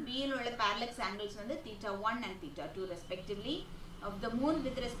A and B உள்ள parallax angles வந்து θ1 and θ2 respectively of the moon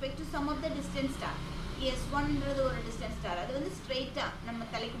with respect to some of the distant star. S1ன்றது ஒரு distant star, அது வந்து ஸ்ட்ரெயிட்டா நம்ம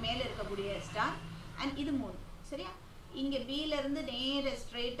தலைக்கு மேல இருக்கக்கூடிய ஸ்டார். அண்ட் இது மூன், சரியா? இங்க B ல இருந்து நேர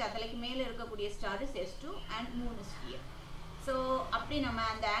ஸ்ட்ரெயிட்டா தலைக்கு மேல இருக்கக்கூடிய star is S2 and moon is here. So அப்படி நம்ம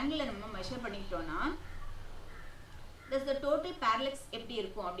அந்த ஆங்கிளை நம்ம measure பண்ணிக்கிட்டோம்னா thus the total parallax எப்படி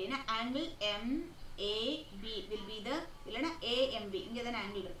இருக்கும் அப்படின்னா angle MAB will be the இல்லைன்னா AMB, இங்கே தானே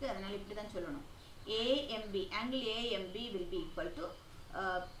ஆங்கிள் இருக்கு அதனால இப்படி தான் சொல்லணும். AMB, angle AMB will be equal to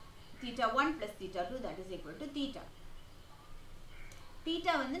θ1 plus θ2, that is equal to theta.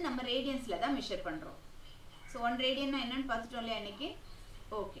 theta வந்து நம்ம ரேடியன்ஸ்ல தான் மெஷர் பண்றோம். ஸோ 1 ரேடியன்னா என்னன்னு பார்த்துட்டோம் இல்லையா இன்னைக்கு?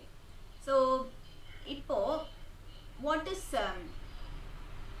 ஓகே. ஸோ இப்போ what is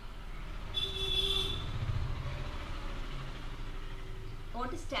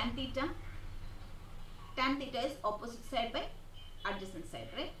tan theta? Tan theta is opposite side by adjacent side,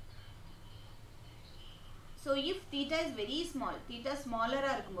 right? So if theta is very small, theta smaller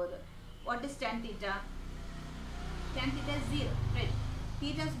இருக்கும்போது what is tan theta? Tan theta is 0, right?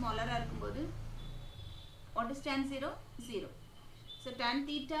 Theta smaller இருக்கும்போது what is tan 0? 0. So tan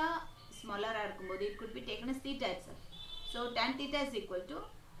theta smaller இருக்கும்போது it could be taken as theta itself. So tan theta is equal to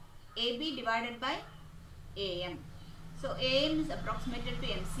AB divided by AM. So AM is approximated to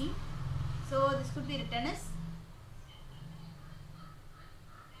MC. So this could be written as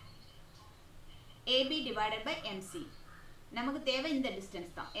AB divided by MC. நமக்கு தேவை இந்த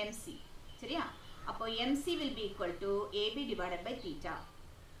distance தான் MC, சரியா? அப்போ MC will be equal to AB divided by theta,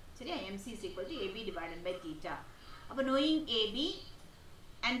 சரியா? MC is equal to AB divided by theta. அப்போ knowing AB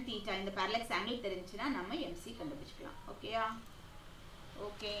and theta இந்த parallax angle தெரிஞ்சுனா நம்ம MC கண்டுபிடிக்கலாம். ஓகேயா?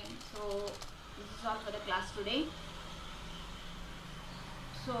 Okay, so this is all for the class today.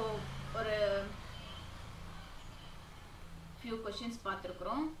 So ஒரு few questions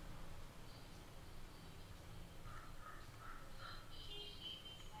பார்த்திருக்கிறோம்.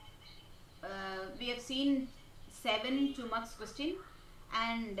 We have seen 7 2 marks question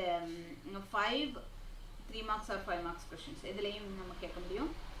and 5 3 marks or 5 marks questions. இதுலயும் நம்ம கேட்க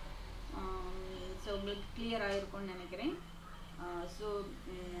முடியும். So உங்களுக்கு clear ஆயிருக்கும்னு நினைக்கிறேன். So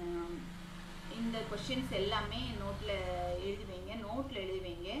இந்த questions எல்லாமே நோட்ல எழுதி வைங்க.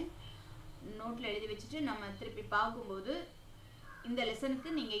 நோட்ல எழுதி வச்சுட்டு நம்ம திருப்பி பார்க்கும்போது இந்த லெசனுக்கு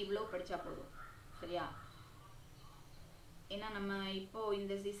நீங்க இவ்ளோ படிச்சா போதும், சரியா? ஏன்னா நம்ம இப்போ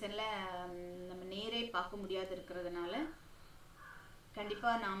இந்த சீசன்ல நம்ம நேரே பார்க்க முடியாது இருக்கிறதுனால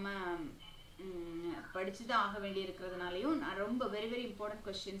கண்டிப்பா நாம படிச்சு தான் ஆக வேண்டி இருக்கிறதுனாலயும் நான் ரொம்ப very very important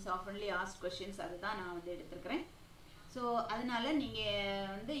questions ஆஃபன்லி asked questions அதுதான் நான் வந்து எடுத்துக்கிறேன். ஸோ அதனால நீங்க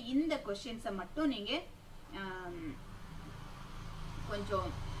வந்து இந்த क्वेश्चंसை மட்டும் நீங்க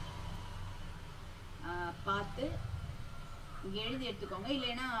கொஞ்சம் பார்த்து எழுதி எடுத்துக்கோங்க.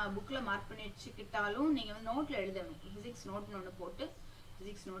 இல்லைன்னா புக்கில் மார்க் பண்ணி வச்சுக்கிட்டாலும் நீங்கள் வந்து நோட்டில் எழுதணும். ஃபிசிக்ஸ் நோட்னு ஒன்று போட்டு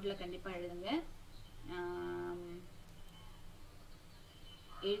ஃபிசிக்ஸ் நோட்டில் கண்டிப்பாக எழுதுங்க,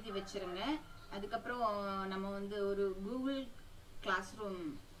 எழுதி வச்சுருங்க. அதுக்கப்புறம் நம்ம வந்து ஒரு கூகுள் கிளாஸ் ரூம்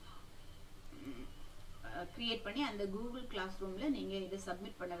க்ரியேட் பண்ணி அந்த கூகுள் கிளாஸ் ரூமில் நீங்கள் இதை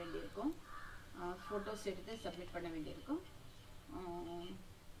சப்மிட் பண்ண வேண்டியிருக்கும், ஃபோட்டோஸ் எடுத்து சப்மிட் பண்ண வேண்டியிருக்கும்.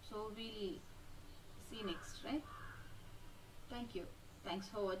 So we'll see next, right? Thank you. Thanks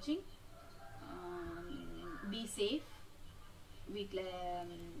for வாட்சிங். Be safe. வீட்டில்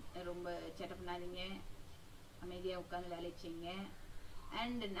ரொம்ப சேட்டை பண்ணாதீங்க, அமைதியாக உட்காந்து வேலை செய்யுங்க.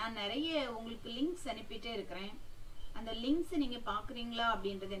 அண்ட் நான் நிறைய உங்களுக்கு லிங்க்ஸ் அனுப்பிட்டே இருக்கிறேன். அந்த லிங்க்ஸ் நீங்கள் பார்க்குறீங்களா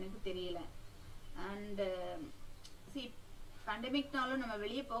அப்படின்றது எனக்கு தெரியல. அண்டு சி பேண்டமிக்னாலும் நம்ம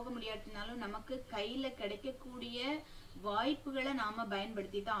வெளியே போக முடியாட்டினாலும் நமக்கு கையில் கிடைக்கக்கூடிய வாய்ப்புகளை நாம்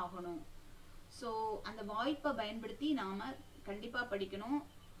பயன்படுத்தி தான் ஆகணும். ஸோ அந்த வாய்ப்பை பயன்படுத்தி நாம் கண்டிப்பாக படிக்கணும்.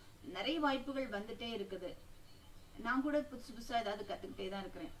 நிறைய வாய்ப்புகள் வந்துட்டே இருக்குது. நான் கூட புதுசு புதுசாக ஏதாவது கற்றுக்கிட்டே தான்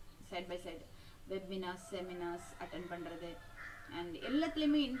இருக்கிறேன். Side by side webinars, seminars attend பண்ணுறது. அண்ட்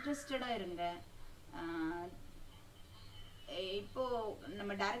எல்லாத்துலேயுமே இன்ட்ரெஸ்டடாக இருங்க. இப்போது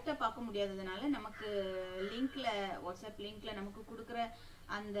நம்ம டைரெக்டாக பார்க்க முடியாததுனால நமக்கு லிங்க்கில், வாட்ஸ்அப் லிங்க்கில் நமக்கு கொடுக்குற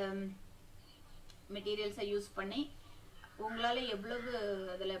அந்த மெட்டீரியல்ஸை யூஸ் பண்ணி உங்களால் எவ்வளவு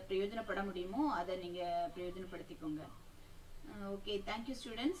அதில் பிரயோஜனப்பட முடியுமோ அதை நீங்கள் பிரயோஜனப்படுத்திக்கோங்க. Okay, thank you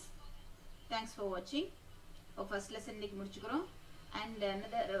students. Thanks for வாட்சிங். இப்போ ஃபர்ஸ்ட் லெசன் இன்றைக்கி முடிச்சுக்கிறோம். அண்ட்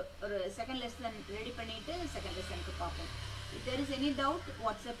ஒரு செகண்ட் லெசன் ரெடி பண்ணிவிட்டு செகண்ட் லெசனுக்கு பார்ப்போம். If there is any doubt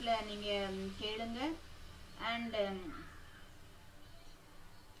வாட்ஸ்அப்பில் நீங்கள் கேளுங்க. And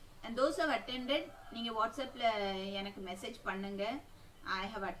those who have attended நீங்கள் வாட்ஸ்அப்பில் எனக்கு மெசேஜ் பண்ணுங்க. ஐ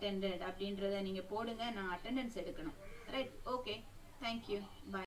ஹவ் அட்டெண்டட் அப்படின்றத நீங்கள் போடுங்க. நான் அட்டெண்டன்ஸ் எடுக்கணும். ரைட்? ஓகே, தேங்க்யூ, பாய்.